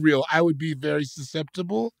devil were real, I would be very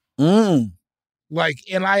susceptible. Like,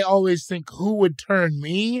 and I always think, who would turn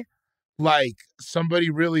me? Like, somebody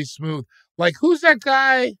really smooth. Like, who's that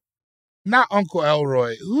guy? Not Uncle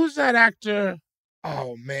Elroy. Who's that actor?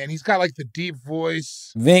 Oh, man, he's got, like, the deep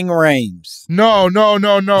voice. Ving Rhames. No.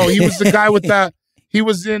 He was the guy with the... He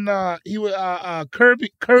was in...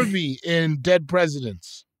 Kirby in Dead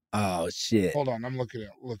Presidents. Oh, shit. Hold on, I'm looking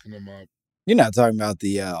him up. You're not talking about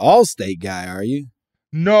the Allstate guy, are you?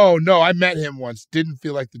 No, I met him once. Didn't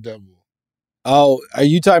feel like the devil. Oh, are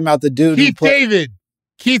you talking about the dude? Keith David.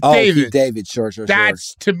 Keith David. Sure.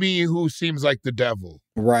 That's to me who seems like the devil.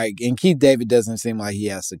 Right. And Keith David doesn't seem like he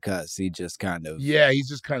has to cuss. He just kind of. Yeah, he's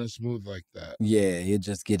just kind of smooth like that. Yeah, he's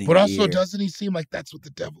just getting. But also, doesn't he seem like that's what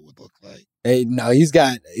the devil would look like? Hey, no,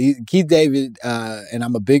 Keith David, and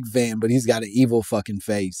I'm a big fan, but he's got an evil fucking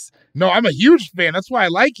face. No, I'm a huge fan. That's why I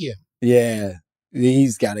like him. Yeah.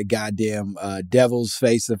 He's got a goddamn devil's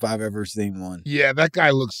face if I've ever seen one. Yeah, that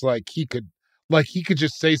guy looks like he could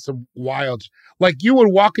just say some wild, like you would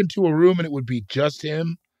walk into a room and it would be just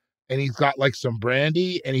him and he's got like some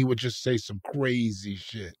brandy and he would just say some crazy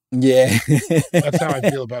shit. Yeah. That's how I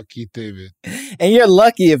feel about Keith David. And you're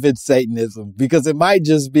lucky if it's Satanism because it might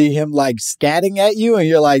just be him like scatting at you and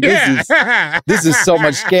you're like, this is so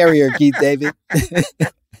much scarier, Keith David.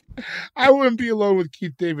 I wouldn't be alone with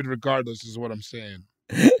Keith David regardless is what I'm saying.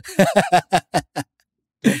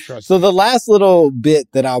 So the last little bit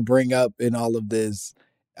that I'll bring up in all of this,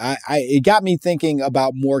 it got me thinking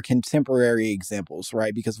about more contemporary examples,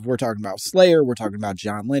 right? Because if we're talking about Slayer, we're talking about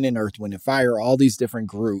John Lennon, Earth, Wind & Fire, all these different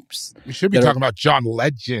groups. We should be talking about John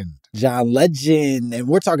Legend. John Legend. And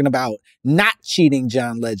we're talking about not cheating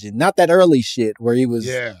John Legend. Not that early shit where he was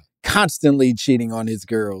constantly cheating on his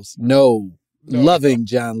girls. No. Loving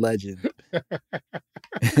John Legend.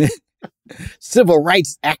 Civil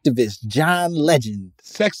rights activist John Legend.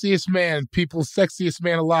 Sexiest man, people's sexiest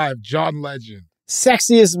man alive, John Legend.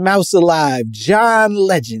 Sexiest mouse alive, John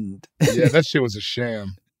Legend. Yeah, that shit was a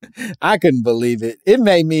sham. I couldn't believe it. It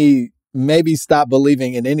made me maybe stop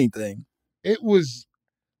believing in anything. It was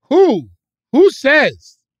who? Who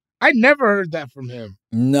says? I never heard that from him.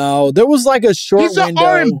 No, there was like a short He's an window.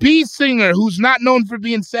 R&B singer who's not known for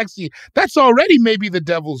being sexy. That's already maybe the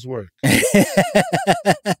devil's work.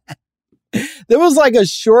 There was like a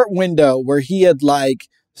short window where he had like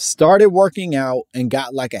started working out and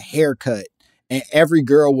got like a haircut, and every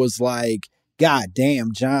girl was like, God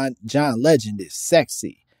damn, John Legend is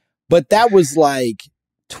sexy. But that was like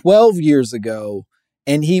 12 years ago,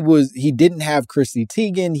 and he didn't have Chrissy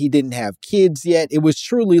Teigen, he didn't have kids yet. It was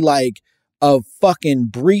truly like a fucking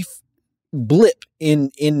brief blip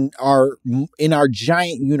in our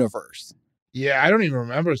giant universe. Yeah, I don't even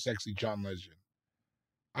remember sexy John Legend.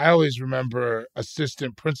 I always remember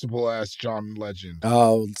assistant principal ass John Legend.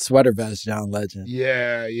 Oh, sweater vest John Legend.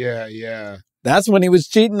 Yeah. That's when he was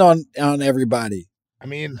cheating on everybody. I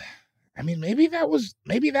mean, maybe that was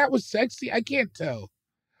sexy. I can't tell.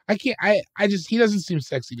 I just, he doesn't seem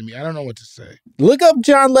sexy to me. I don't know what to say. Look up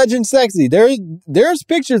John Legend sexy. There's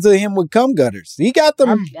pictures of him with cum gutters. He got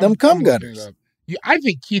them cum gutters. Yeah, I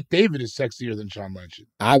think Keith David is sexier than John Legend.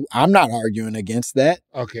 I'm not arguing against that.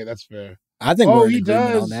 Okay, that's fair. I think we're in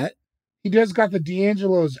agreement on that. He does got the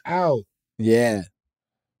D'Angelo's out. Yeah.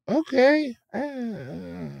 Okay.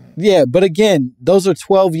 Yeah, but again, those are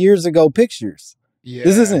 12 years ago pictures. Yeah.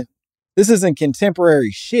 This isn't contemporary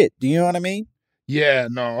shit. Do you know what I mean? Yeah,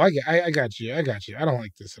 no, I got you. I don't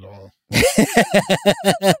like this at all.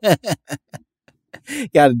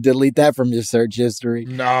 Got to delete that from your search history.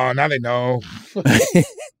 No, now they know.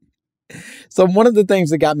 So one of the things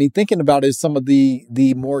that got me thinking about is some of the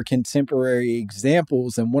more contemporary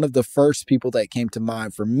examples. And one of the first people that came to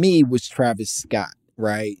mind for me was Travis Scott,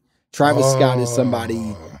 right? Travis Scott is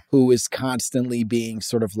somebody who is constantly being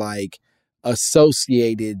sort of like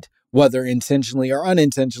associated, whether intentionally or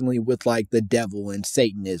unintentionally, with like the devil and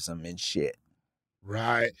Satanism and shit.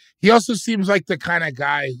 Right. He also seems like the kind of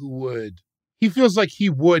guy he feels like he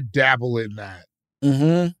would dabble in that.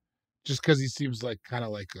 Mm-hmm. Just because he seems like kind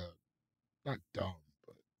of like not dumb.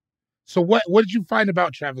 But. So what did you find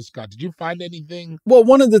about Travis Scott? Did you find anything? Well,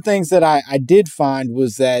 one of the things that I did find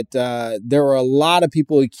was that there were a lot of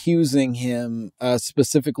people accusing him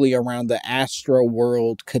specifically around the Astro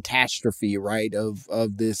World catastrophe, right?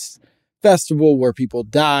 Of this festival where people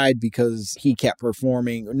died because he kept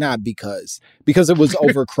performing, not because it was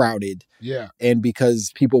overcrowded. Yeah. And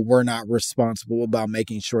because people were not responsible about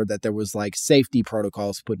making sure that there was like safety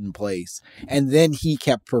protocols put in place. And then he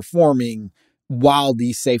kept performing while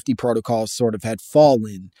these safety protocols sort of had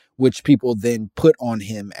fallen, which people then put on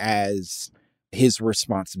him as his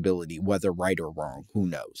responsibility, whether right or wrong, who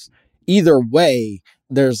knows. Either way,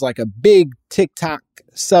 there's like a big TikTok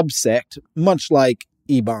subsect, much like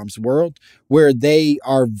E-Bomb's World, where they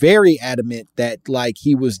are very adamant that like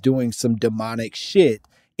he was doing some demonic shit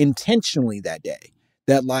intentionally that day,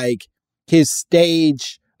 that like his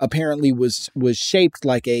stage apparently was shaped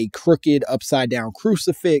like a crooked upside down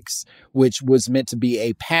crucifix, which was meant to be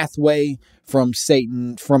a pathway from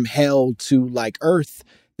Satan, from hell to like earth,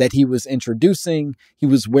 that he was introducing. He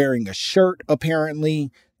was wearing a shirt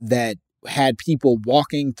apparently that had people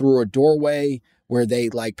walking through a doorway where they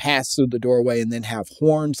like pass through the doorway and then have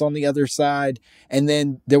horns on the other side. And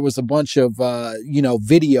then there was a bunch of,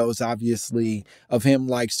 videos, obviously, of him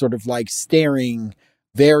like sort of like staring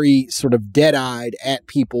very sort of dead-eyed at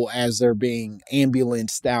people as they're being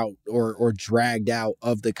ambulanced out or dragged out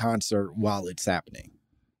of the concert while it's happening.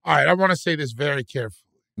 All right, I want to say this very carefully.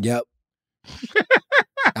 Yep.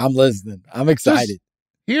 I'm listening. I'm excited.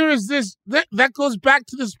 Here is this. That goes back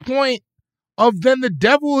to this point of then the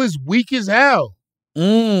devil is weak as hell.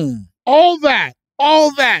 All that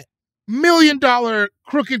 $1 million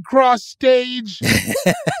Crooked Cross stage,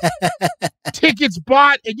 tickets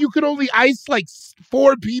bought, and you could only ice like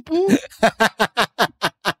 4 people.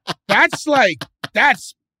 That's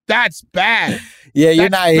bad. Yeah, you're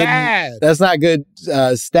not bad. Hitting, that's not good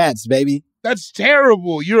stats, baby. That's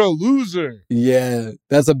terrible. You're a loser. Yeah,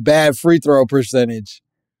 that's a bad free throw percentage.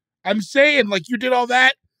 I'm saying, like, you did all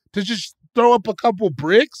that to just throw up a couple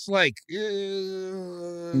bricks, like.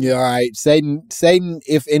 Yeah, all right. Satan,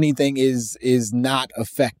 if anything, is not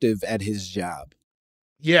effective at his job.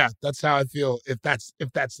 Yeah, that's how I feel. If that's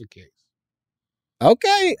the case.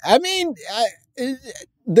 Okay, I mean,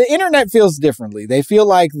 the internet feels differently. They feel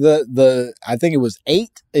like the I think it was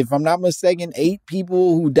 8, if I'm not mistaken, 8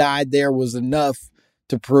 people who died there was enough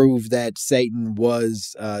to prove that Satan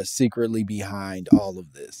was secretly behind all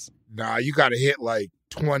of this. Nah, you got to hit like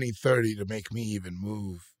 20, 30 to make me even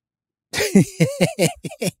move.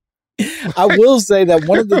 I will say that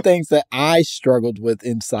one of the things that I struggled with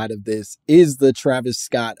inside of this is the Travis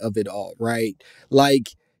Scott of it all, right?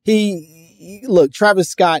 Like look, Travis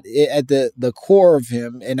Scott at the core of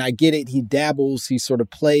him, and I get it, he dabbles, he sort of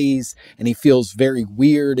plays, and he feels very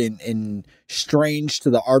weird and strange to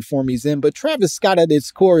the art form he's in. But Travis Scott at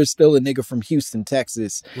its core is still a nigga from Houston,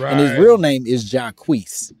 Texas. Right. And his real name is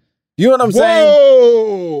Jacquees. You know what I'm saying?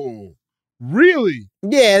 Whoa! Really?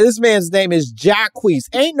 Yeah, this man's name is Jacquees.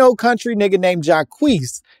 Ain't no country nigga named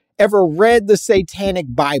Jacquees ever read the Satanic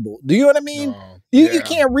Bible. Do you know what I mean? No. You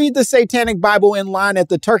can't read the Satanic Bible in line at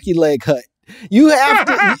the turkey leg hut. You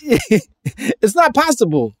have to. It's not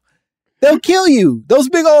possible. They'll kill you. Those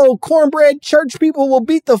big old cornbread church people will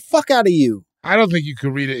beat the fuck out of you. I don't think you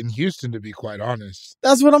could read it in Houston, to be quite honest.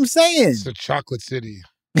 That's what I'm saying. It's a chocolate city.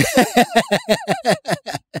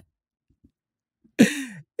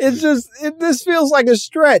 This feels like a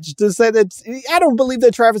stretch to say that. I don't believe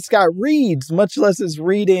that Travis Scott reads, much less is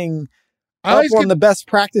reading up on the best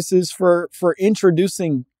practices for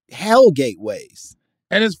introducing hell gateways.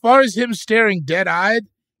 And as far as him staring dead-eyed,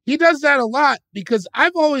 he does that a lot, because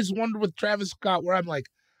I've always wondered with Travis Scott where I'm like,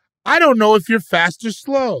 I don't know if you're fast or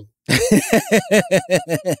slow.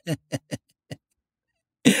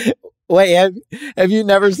 Wait, have you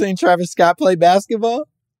never seen Travis Scott play basketball?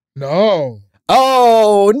 No.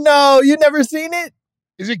 Oh, no, you never seen it?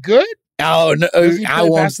 Is it good? Oh, no, I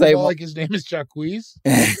won't say. Like his name is Jacquees?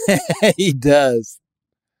 He does.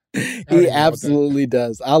 He absolutely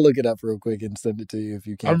does. I'll look it up real quick and send it to you if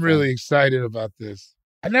you can. I'm really excited about this.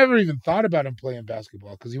 I never even thought about him playing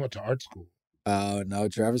basketball because he went to art school. Oh, no,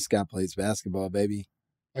 Travis Scott plays basketball, baby.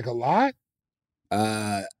 Like a lot?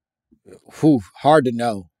 Hard to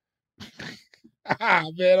know.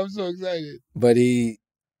 Man, I'm so excited. But he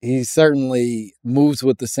certainly moves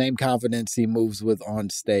with the same confidence he moves with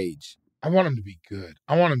on stage. I want him to be good.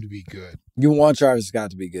 You want Travis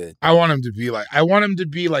Scott to be good. I want him to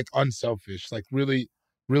be like unselfish, like really,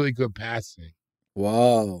 really good passing.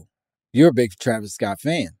 Whoa. You're a big Travis Scott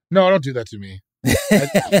fan. No, don't do that to me.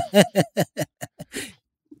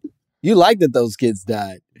 You like that those kids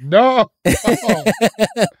died. No.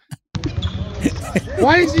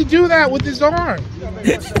 Why does he do that with his arm?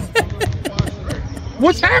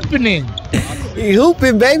 What's happening? He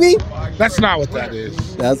hooping, baby. That's not what that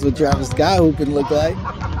is. That's what Travis Scott hooping look like.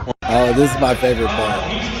 Oh, this is my favorite part.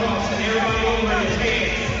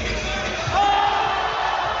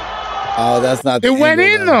 Oh, that's not the It went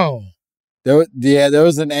in, though. There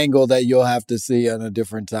was an angle that you'll have to see on a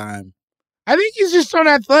different time. I think he's just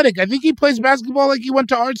unathletic. I think he plays basketball like he went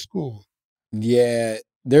to art school. Yeah,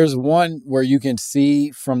 there's one where you can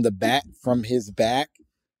see from his back,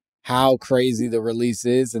 how crazy the release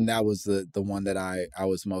is, and that was the one that I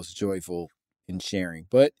was most joyful in sharing.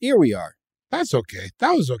 But here we are. That's okay.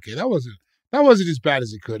 That was okay. That wasn't as bad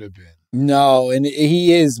as it could have been. No, and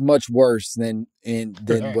he is much worse than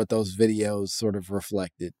what those videos sort of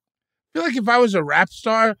reflected. I feel like if I was a rap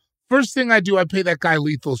star, first thing I do, I pay that guy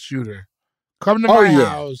Lethal Shooter. Come to my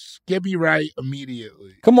house, get me right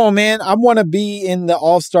immediately. Come on, man. I want to be in the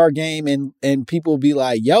All-Star game and people be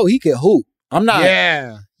like, yo, he can hoop. I'm not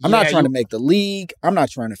trying to make the league. I'm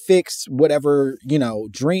not trying to fix whatever,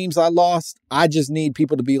 dreams I lost. I just need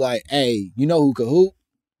people to be like, hey, you know who can hoop?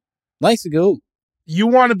 Langston can hoop. You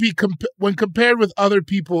want to be, when compared with other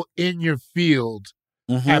people in your field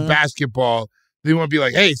at basketball, they want to be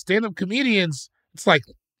like, hey, stand-up comedians. It's like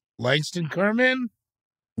Langston Kerman.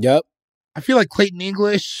 Yep. I feel like Clayton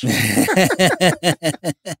English. I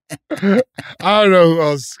don't know who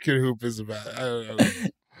else can hoop is about. I don't know.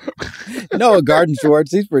 Noah Garden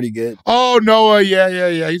Schwartz, he's pretty good. Oh, Noah,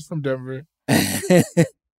 yeah. He's from Denver.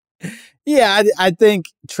 Yeah, I think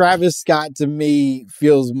Travis Scott to me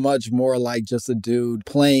feels much more like just a dude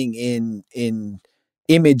playing in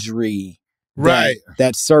imagery, right?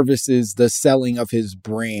 That services the selling of his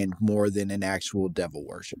brand more than an actual devil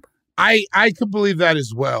worshiper. I could believe that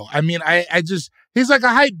as well. I mean, he's like a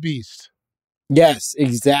hype beast. Yes,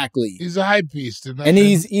 exactly. He's a hype beast. And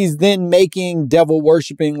he's then making devil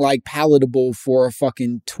worshiping like palatable for a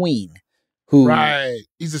fucking tween. Right.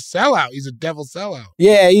 He's a sellout. He's a devil sellout.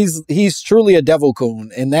 Yeah, he's truly a devil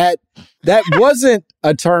coon. And that wasn't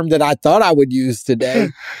a term that I thought I would use today.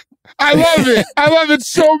 I love it. I love it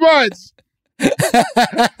so much. That's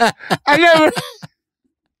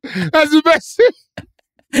the best thing.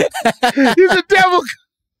 He's a devil.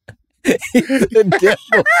 He's a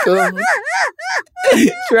devil coon.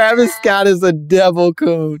 Travis Scott is a devil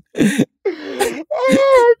coon.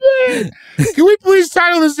 Oh, man. Can we please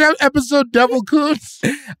title this episode Devil Coons?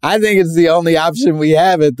 I think it's the only option we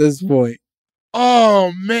have at this point.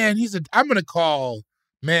 Oh, man. I'm going to call,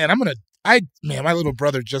 man, my little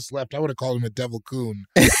brother just left. I would have called him a devil coon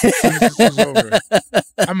as soon as this was over.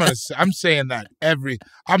 I'm saying that I'm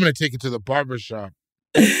going to take it to the barbershop.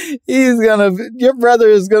 Your brother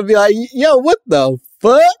is going to be like, yo, what the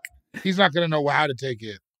fuck? He's not going to know how to take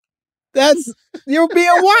it. You're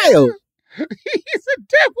being wild. He's a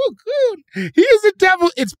devil coon. He is a devil.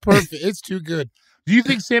 It's perfect. It's too good. Do you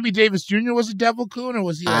think Sammy Davis Jr. was a devil coon, or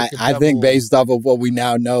was he like I think based off of what we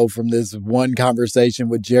now know from this one conversation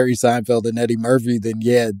with Jerry Seinfeld and Eddie Murphy, then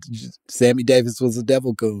yeah, Sammy Davis was a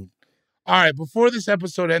devil coon. All right, before this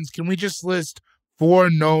episode ends, can we just list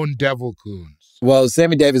 4 known devil coons? Well,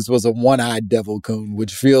 Sammy Davis was a one-eyed devil coon,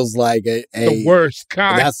 which feels like the worst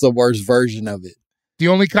kind. That's the worst version of it. The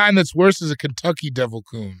only kind that's worse is a Kentucky devil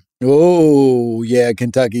coon. Oh, yeah,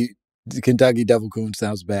 Kentucky devil coon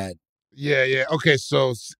sounds bad. Yeah. Okay,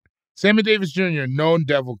 so Sammy Davis Jr., known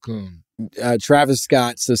devil coon. Travis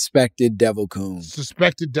Scott, suspected devil coon.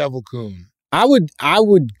 Suspected devil coon. I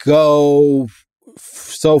would go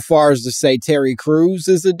so far as to say Terry Crews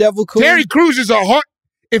is a devil coon. Terry Crews is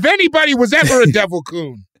if anybody was ever a devil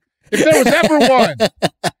coon, if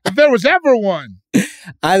there was ever one.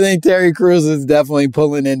 I think Terry Crews is definitely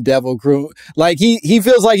pulling in devil coon. Like he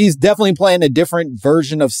feels like he's definitely playing a different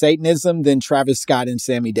version of Satanism than Travis Scott and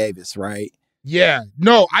Sammy Davis, right? Yeah.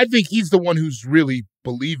 No, I think he's the one who's really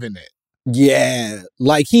believing it. Yeah.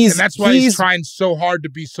 Like and that's why he's trying so hard to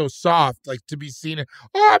be so soft, like to be seen.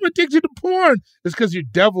 I'm addicted to porn. It's because you're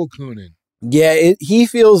devil cooning. Yeah, he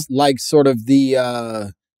feels like sort of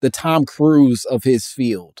the Tom Cruise of his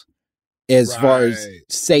field as far as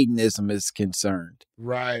Satanism is concerned.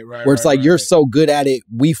 Right. Where it's like you're so good at it,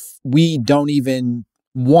 we don't even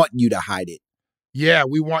want you to hide it. Yeah,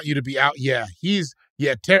 we want you to be out. Yeah,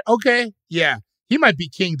 okay. Yeah, he might be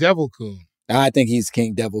King Devil Coon. I think he's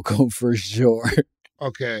King Devil Coon for sure.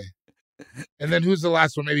 Okay. And then who's the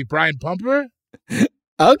last one? Maybe Brian Pumper?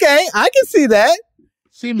 Okay, I can see that.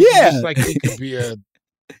 Seems just like he could be a...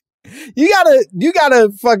 You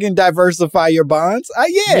gotta fucking diversify your bonds.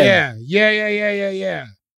 Yeah.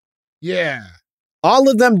 Yeah. All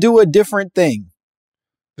of them do a different thing.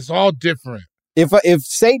 It's all different. If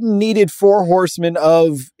Satan needed 4 horsemen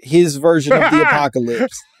of his version of the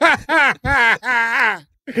apocalypse,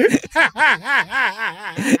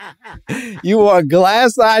 you want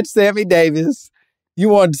glass-eyed Sammy Davis, you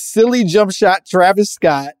want silly jump shot Travis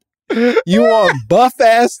Scott, you want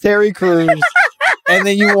buff-ass Terry Crews, and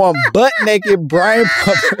then you want butt-naked Brian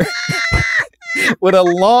Pumper with a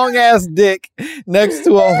long-ass dick next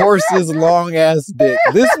to a horse's long-ass dick.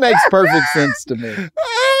 This makes perfect sense to me.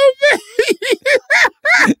 Oh, man.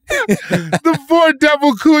 The 4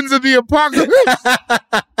 devil coons of the apocalypse.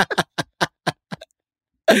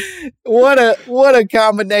 What a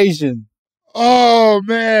combination. Oh,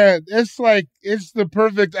 man. It's the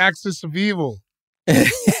perfect axis of evil. They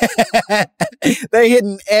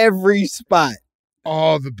hitting every spot.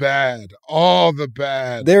 All the bad.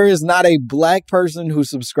 There is not a black person who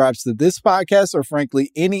subscribes to this podcast or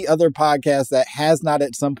frankly any other podcast that has not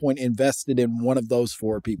at some point invested in one of those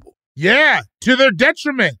 4 people. Yeah, to their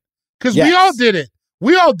detriment. Because we all did it.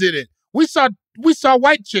 We saw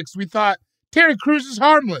white chicks. We thought Terry Crews is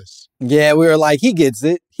harmless. Yeah, we were like, he gets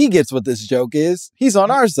it. He gets what this joke is. He's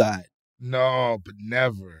on our side. No, but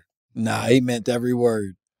never. Nah, he meant every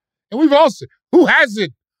word. And we've also, who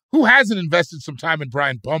hasn't invested some time in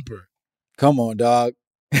Brian Pumper? Come on, dog.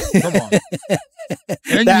 Come on.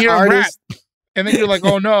 And then you hear him rap. And then you're like,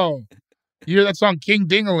 oh no. You hear that song King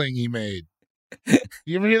Dingaling he made.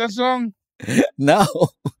 You ever hear that song? No.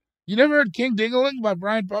 You never heard King Dingaling by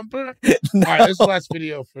Brian Pumper? No. All right, this is the last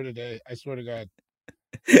video for today. I swear to God.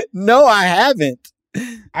 No, I haven't.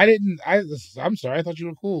 I'm sorry. I thought you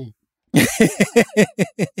were cool.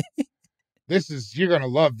 You're going to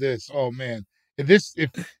love this. Oh, man. If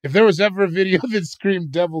there was ever a video that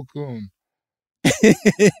screamed Devil Coon.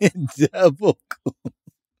 Devil Coon.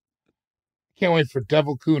 Can't wait for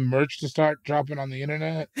Devil Coon merch to start dropping on the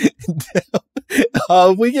internet.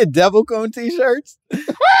 We get Devil Coon t-shirts. Oh,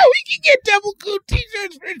 we can get Devil Coon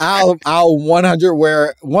t-shirts. I'll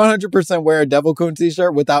 100% wear a Devil Coon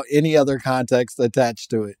t-shirt without any other context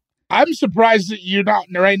attached to it. I'm surprised that you're not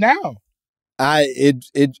right now.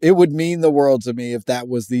 It would mean the world to me if that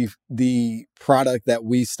was the product that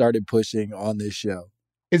we started pushing on this show.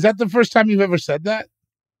 Is that the first time you've ever said that?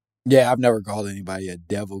 Yeah, I've never called anybody a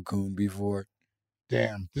Devil Coon before.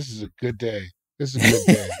 Damn, this is a good day. This is a good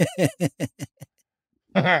day.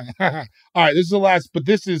 All right, this is the last, but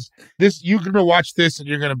this. You're gonna watch this and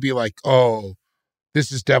you're gonna be like, oh,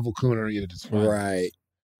 this is Devil Coonery at its finest. Right.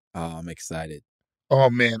 Oh, I'm excited. Oh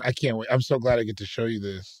man, I can't wait. I'm so glad I get to show you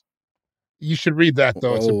this. You should read that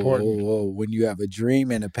though. It's important. When you have a dream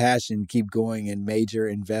and a passion, keep going, and major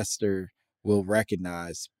investor will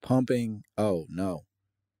recognize. Pumping. Oh no.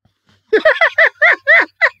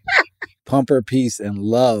 Pumper Peace and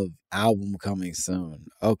Love album coming soon.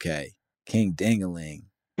 Okay. King Dingaling.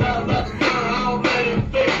 That's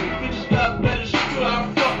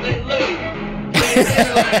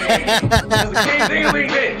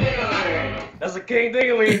a King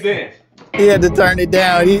Dingaling dance. He had to turn it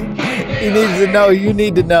down. He needs to know. You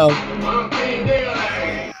need to know.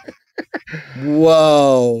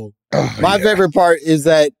 Whoa. My favorite part is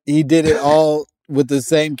that he did it all with the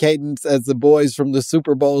same cadence as the boys from the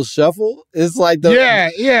Super Bowl Shuffle. It's like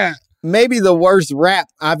maybe the worst rap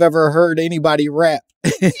I've ever heard anybody rap.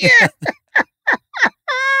 Yeah.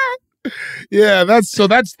 Yeah, that's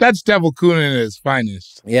Devil Coonan at his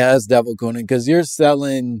finest. Yeah, that's Devil Coonan, because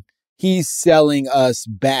he's selling us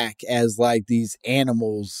back as like these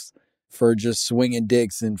animals for just swinging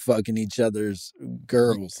dicks and fucking each other's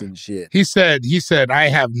girls and shit. He said, I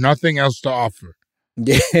have nothing else to offer.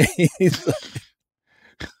 Yeah,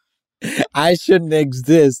 I shouldn't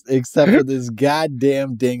exist except for this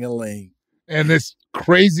goddamn ding-a-ling. And this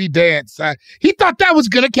crazy dance. He thought that was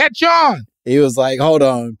going to catch on. He was like, hold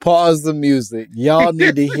on, pause the music. Y'all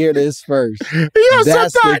need to hear this first.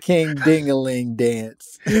 That's the King Ding-a-ling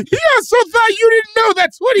dance. He also thought you didn't know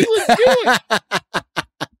that's what he was doing.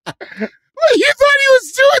 You thought he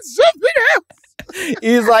was doing something else.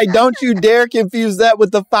 He's like, don't you dare confuse that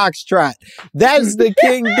with the foxtrot. That's the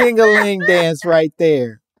King Ding-a-ling dance right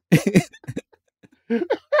there.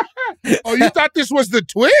 Oh, you thought this was the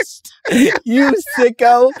twist? You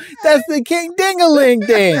sicko. That's the King Ding-a-ling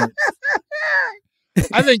dance.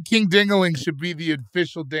 I think King Ding-a-ling should be the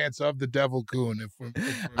official dance of the Devil Coon.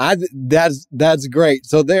 That's great.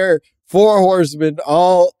 So they're 4 horsemen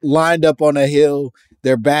all lined up on a hill.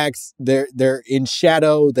 Their backs, they're in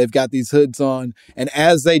shadow. They've got these hoods on. And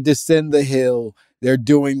as they descend the hill, they're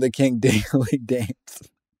doing the King Ding-a-ling dance.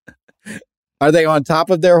 Are they on top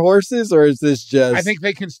of their horses, or is this just... I think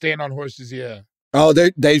they can stand on horses, yeah. Oh,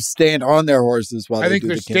 they stand on their horses while I think do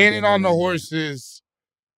they're the standing on the horses,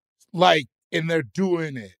 like, and they're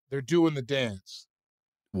doing it. They're doing the dance.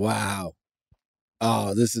 Wow.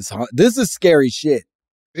 Oh, this is scary shit.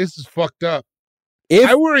 This is fucked up.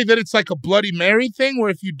 I worry that it's like a Bloody Mary thing,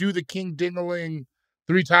 where if you do the King Ding-a-ling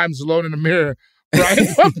 3 times alone in the mirror, Brian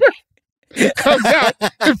Pumper comes out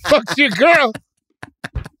and fucks your girl.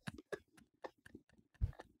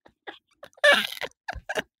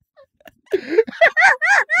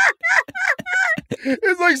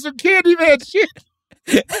 It's like some Candyman shit.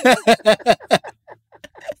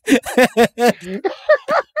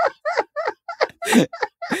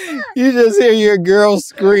 You just hear your girl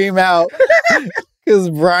scream out because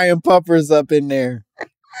Brian Pumper's up in there.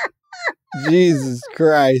 Jesus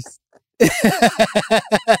Christ.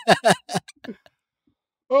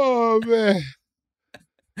 Oh, man.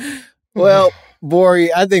 Well,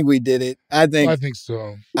 Bori, I think we did it. I think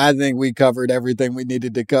so. I think we covered everything we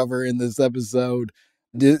needed to cover in this episode.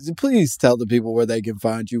 Please tell the people where they can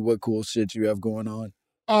find you, what cool shit you have going on.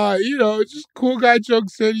 Just Cool Guy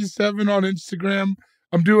Jokes 87 on Instagram.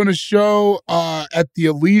 I'm doing a show at the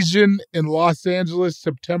Elysian in Los Angeles,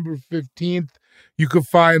 September 15th. You can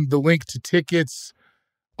find the link to tickets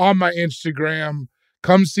on my Instagram.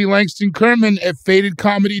 Come see Langston Kerman at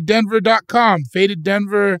FadedComedyDenver.com. Faded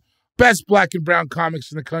Denver, best black and brown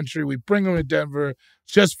comics in the country. We bring them to Denver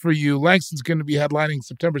just for you. Langston's going to be headlining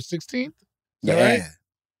September 16th. Yeah. Right?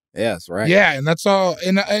 Yeah, that's right. Yeah, and that's all.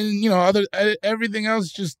 And everything else,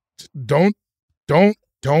 just don't do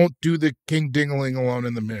the King Ding-a-ling alone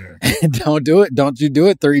in the mirror. Don't do it. Don't you do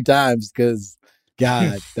it 3 times, because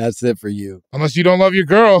God, that's it for you. Unless you don't love your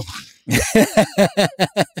girl.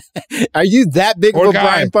 Are you that big of a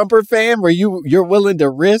Brian Pumper fan where you're willing to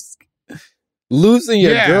risk losing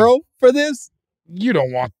your girl for this? You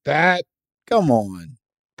don't want that. Come on.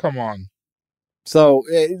 So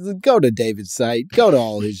go to David's site. Go to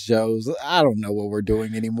all his shows. I don't know what we're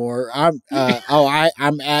doing anymore. I'm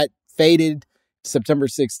at Faded September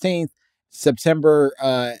 16th. September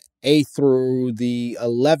 8th through the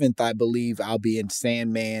 11th, I believe, I'll be in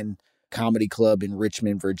Sandman Comedy Club in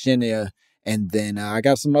Richmond, Virginia. And then I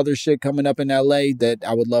got some other shit coming up in LA that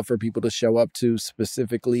I would love for people to show up to.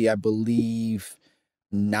 Specifically, I believe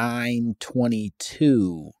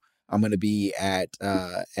 9/22. I'm going to be at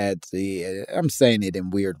I'm saying it in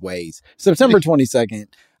weird ways. September 22nd,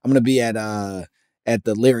 I'm going to be at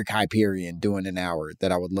the Lyric Hyperion doing an hour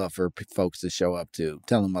that I would love for folks to show up to,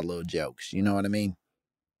 telling my little jokes. You know what I mean?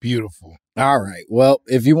 Beautiful. All right. Well,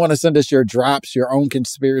 if you want to send us your drops, your own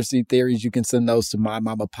conspiracy theories, you can send those to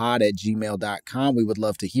mymamapod@gmail.com. We would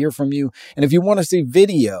love to hear from you. And if you want to see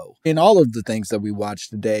video in all of the things that we watched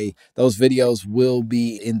today, those videos will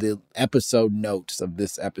be in the episode notes of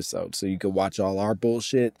this episode. So you can watch all our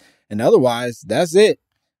bullshit. And otherwise, that's it.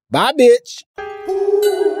 Bye, bitch.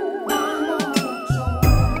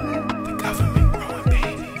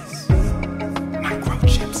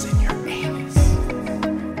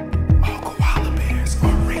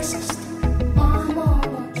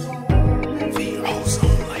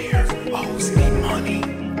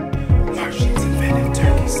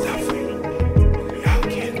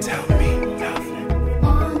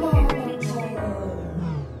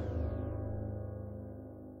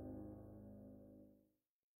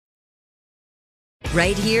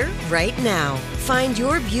 Right here, right now. Find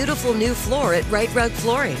your beautiful new floor at Right Rug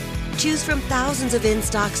Flooring. Choose from thousands of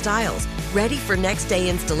in-stock styles, ready for next day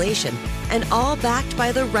installation, and all backed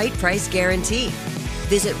by the right price guarantee.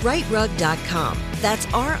 Visit rightrug.com. That's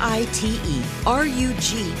RITERUG.com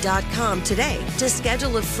today to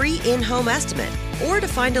schedule a free in-home estimate or to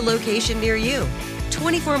find a location near you.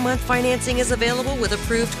 24-month financing is available with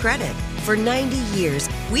approved credit. For 90 years,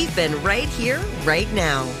 we've been right here, right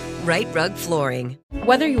now. Right Rug Flooring.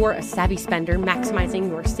 Whether you're a savvy spender maximizing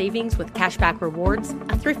your savings with cashback rewards,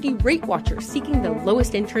 a thrifty rate watcher seeking the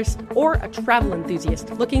lowest interest, or a travel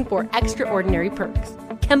enthusiast looking for extraordinary perks,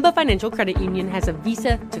 Kemba Financial Credit Union has a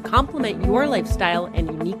visa to complement your lifestyle and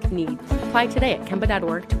unique needs. Apply today at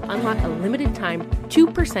Kemba.org to unlock a limited time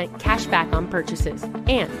 2% cash back on purchases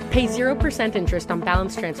and pay 0% interest on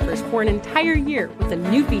balance transfers for an entire year with a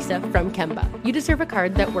new visa from Kemba. You deserve a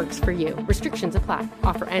card that works for you. Restrictions apply.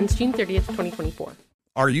 Offer ends June 30th, 2024.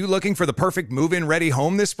 Are you looking for the perfect move-in ready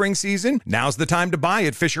home this spring season? Now's the time to buy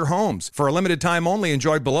at Fisher Homes. For a limited time only,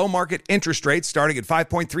 enjoy below-market interest rates starting at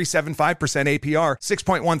 5.375% APR,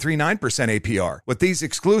 6.139% APR. With these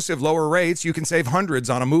exclusive lower rates, you can save hundreds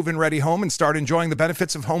on a move-in ready home and start enjoying the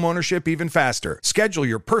benefits of home ownership even faster. Schedule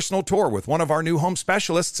your personal tour with one of our new home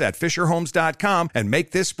specialists at FisherHomes.com and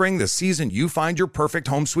make this spring the season you find your perfect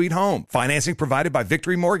home sweet home. Financing provided by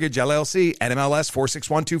Victory Mortgage, LLC, NMLS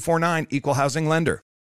 461249, Equal Housing Lender.